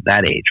at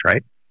that age,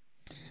 right?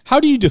 How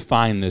do you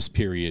define this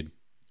period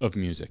of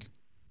music?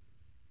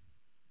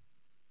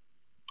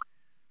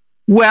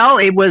 Well,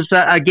 it was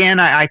again.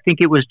 I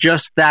think it was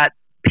just that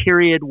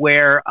period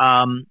where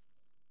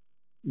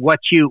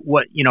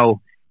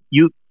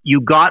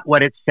you got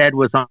what it said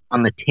was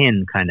on the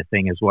tin, kind of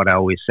thing, is what I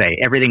always say.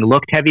 Everything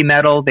looked heavy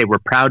metal. They were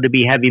proud to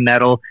be heavy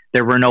metal.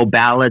 There were no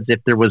ballads.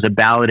 If there was a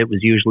ballad, it was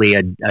usually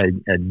a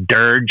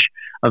dirge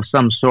of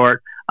some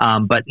sort.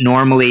 But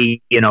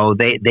normally,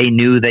 they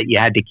knew that you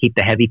had to keep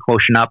the heavy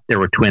quotient up. There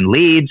were twin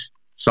leads.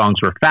 Songs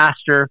were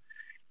faster.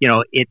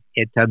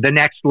 The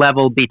next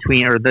level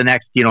the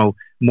next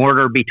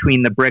mortar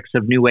between the bricks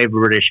of new wave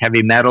British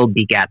heavy metal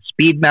begat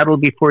speed metal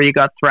before you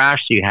got thrash.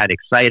 So you had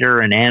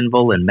Exciter and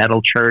Anvil and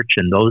Metal Church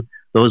and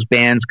those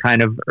bands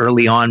kind of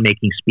early on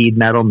making speed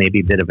metal,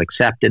 maybe a bit of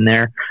Accept in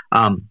there.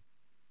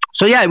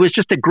 So yeah, it was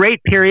just a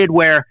great period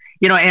where,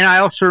 and I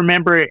also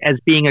remember it as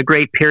being a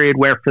great period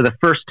where for the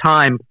first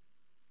time,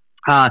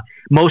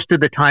 most of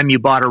the time you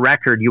bought a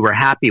record, you were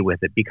happy with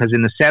it, because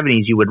in the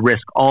 70s you would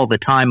risk all the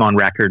time on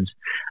records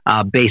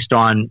based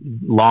on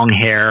long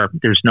hair.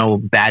 There's no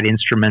bad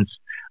instruments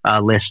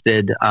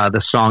listed.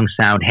 The songs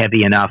sound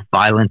heavy enough,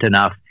 violent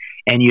enough,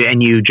 and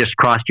you just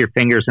crossed your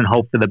fingers and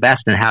hoped for the best,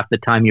 and half the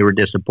time you were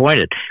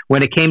disappointed.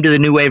 When it came to the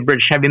new wave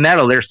British heavy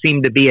metal, there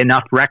seemed to be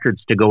enough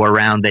records to go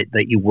around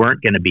that you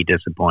weren't going to be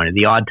disappointed.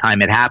 The odd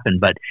time it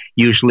happened, but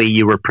usually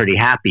you were pretty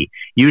happy.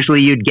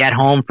 Usually you'd get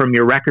home from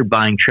your record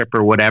buying trip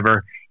or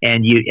whatever,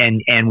 and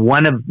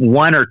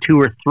one or two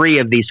or three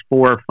of these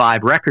 4 or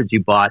 5 records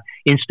you bought,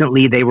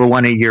 instantly they were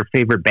one of your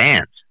favorite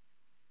bands.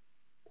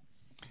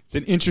 It's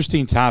an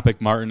interesting topic,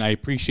 Martin. I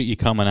appreciate you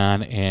coming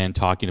on and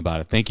talking about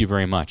it. Thank you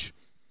very much.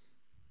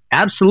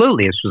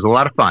 Absolutely. This was a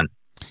lot of fun.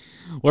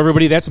 Well,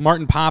 everybody, that's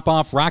Martin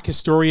Popoff, rock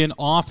historian,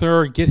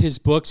 author. Get his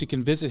books. You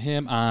can visit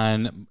him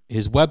on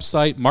his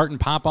website,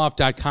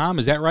 martinpopoff.com.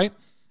 Is that right?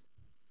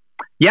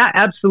 Yeah,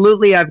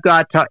 absolutely. I've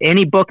got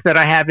any book that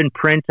I have in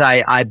print,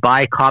 I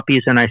buy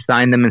copies and I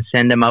sign them and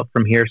send them out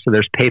from here. So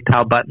there's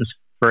PayPal buttons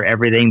for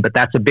everything, but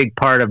that's a big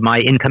part of my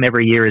income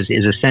every year is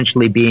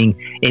essentially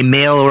being a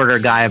mail order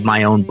guy of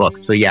my own book.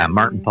 So yeah,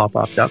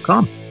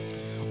 martinpopoff.com.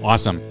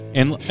 Awesome.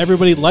 And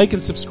everybody, like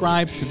and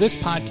subscribe to this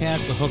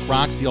podcast, The Hook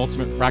Rocks, the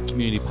Ultimate Rock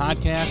Community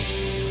Podcast.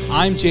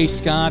 I'm Jay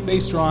Scott. Stay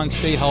strong,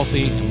 stay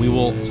healthy, and we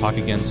will talk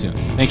again soon.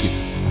 Thank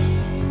you.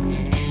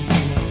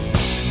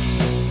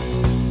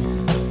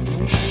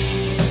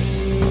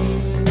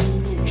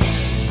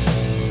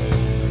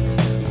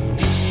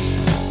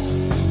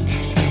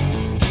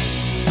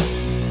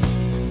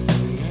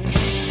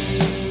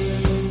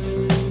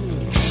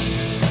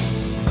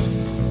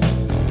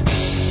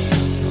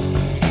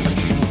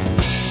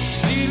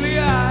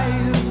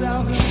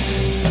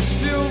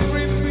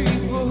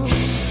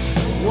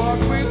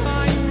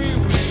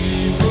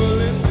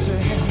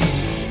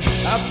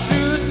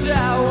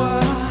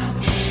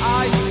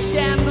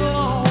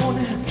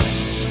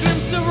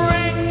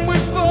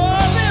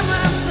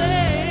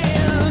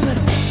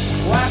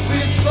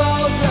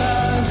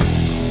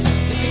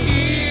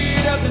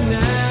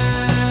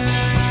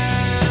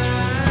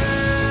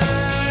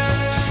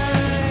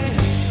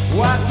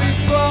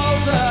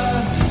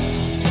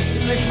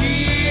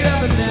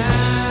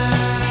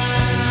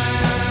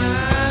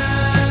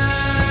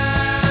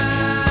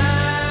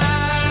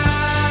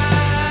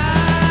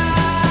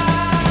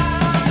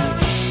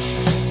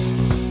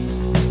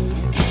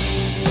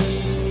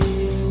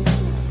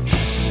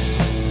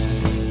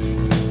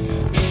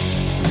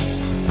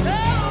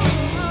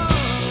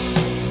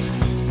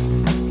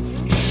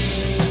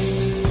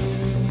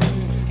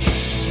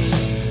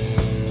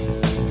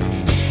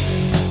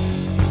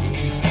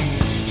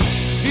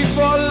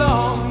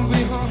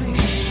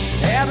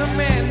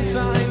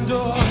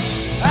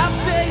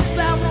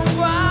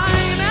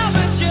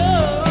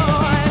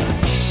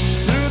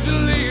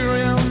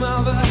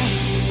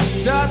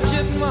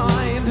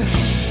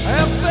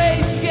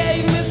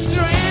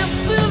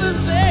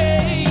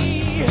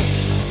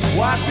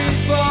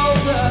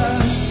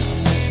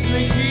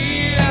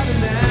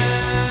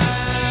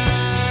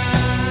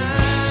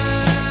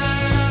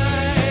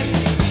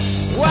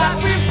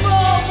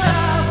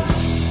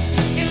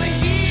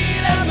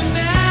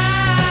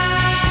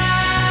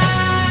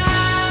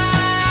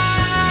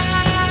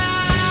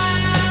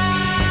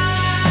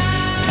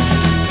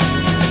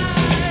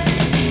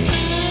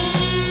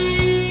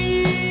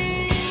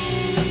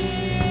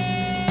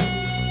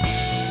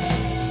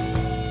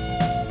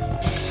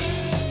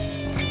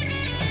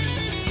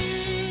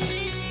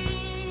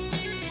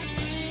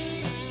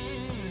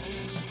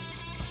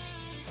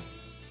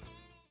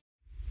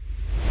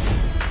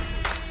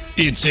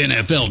 It's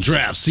NFL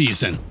draft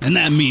season, and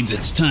that means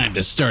it's time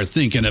to start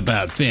thinking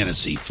about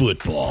fantasy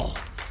football.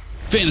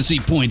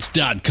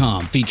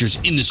 FantasyPoints.com features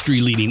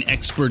industry-leading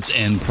experts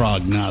and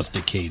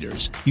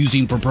prognosticators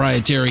using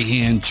proprietary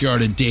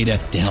hand-charted data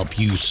to help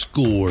you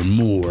score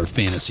more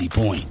fantasy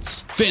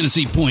points.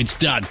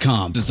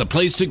 FantasyPoints.com is the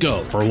place to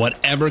go for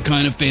whatever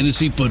kind of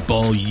fantasy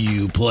football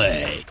you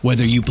play.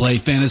 Whether you play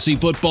fantasy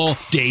football,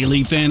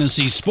 daily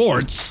fantasy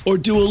sports, or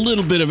do a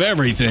little bit of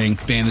everything,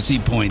 Fantasy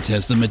Points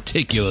has the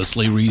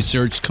meticulously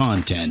researched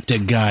content to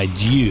guide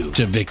you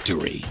to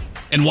victory.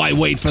 And why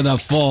wait for the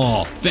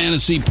fall?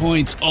 Fantasy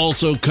Points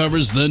also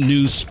covers the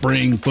new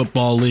spring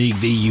football league,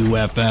 the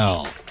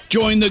UFL.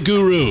 Join the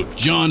guru,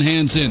 John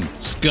Hansen,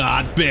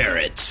 Scott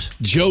Barrett,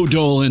 Joe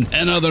Dolan,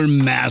 and other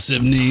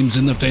massive names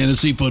in the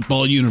fantasy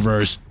football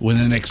universe with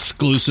an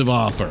exclusive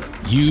offer.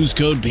 Use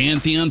code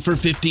Pantheon for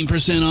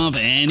 15% off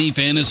any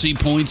Fantasy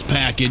Points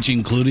package,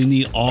 including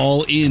the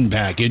all-in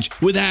package,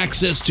 with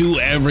access to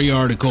every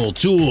article,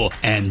 tool,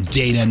 and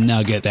data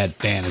nugget that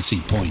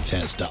Fantasy Points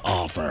has to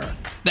offer.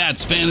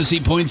 That's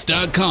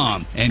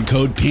fantasypoints.com and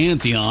code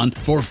Pantheon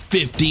for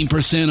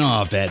 15%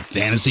 off at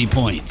Fantasy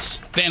Points.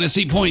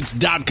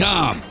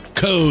 Fantasypoints.com,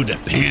 code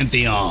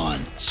Pantheon.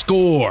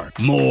 Score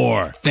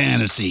more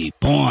fantasy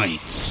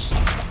points.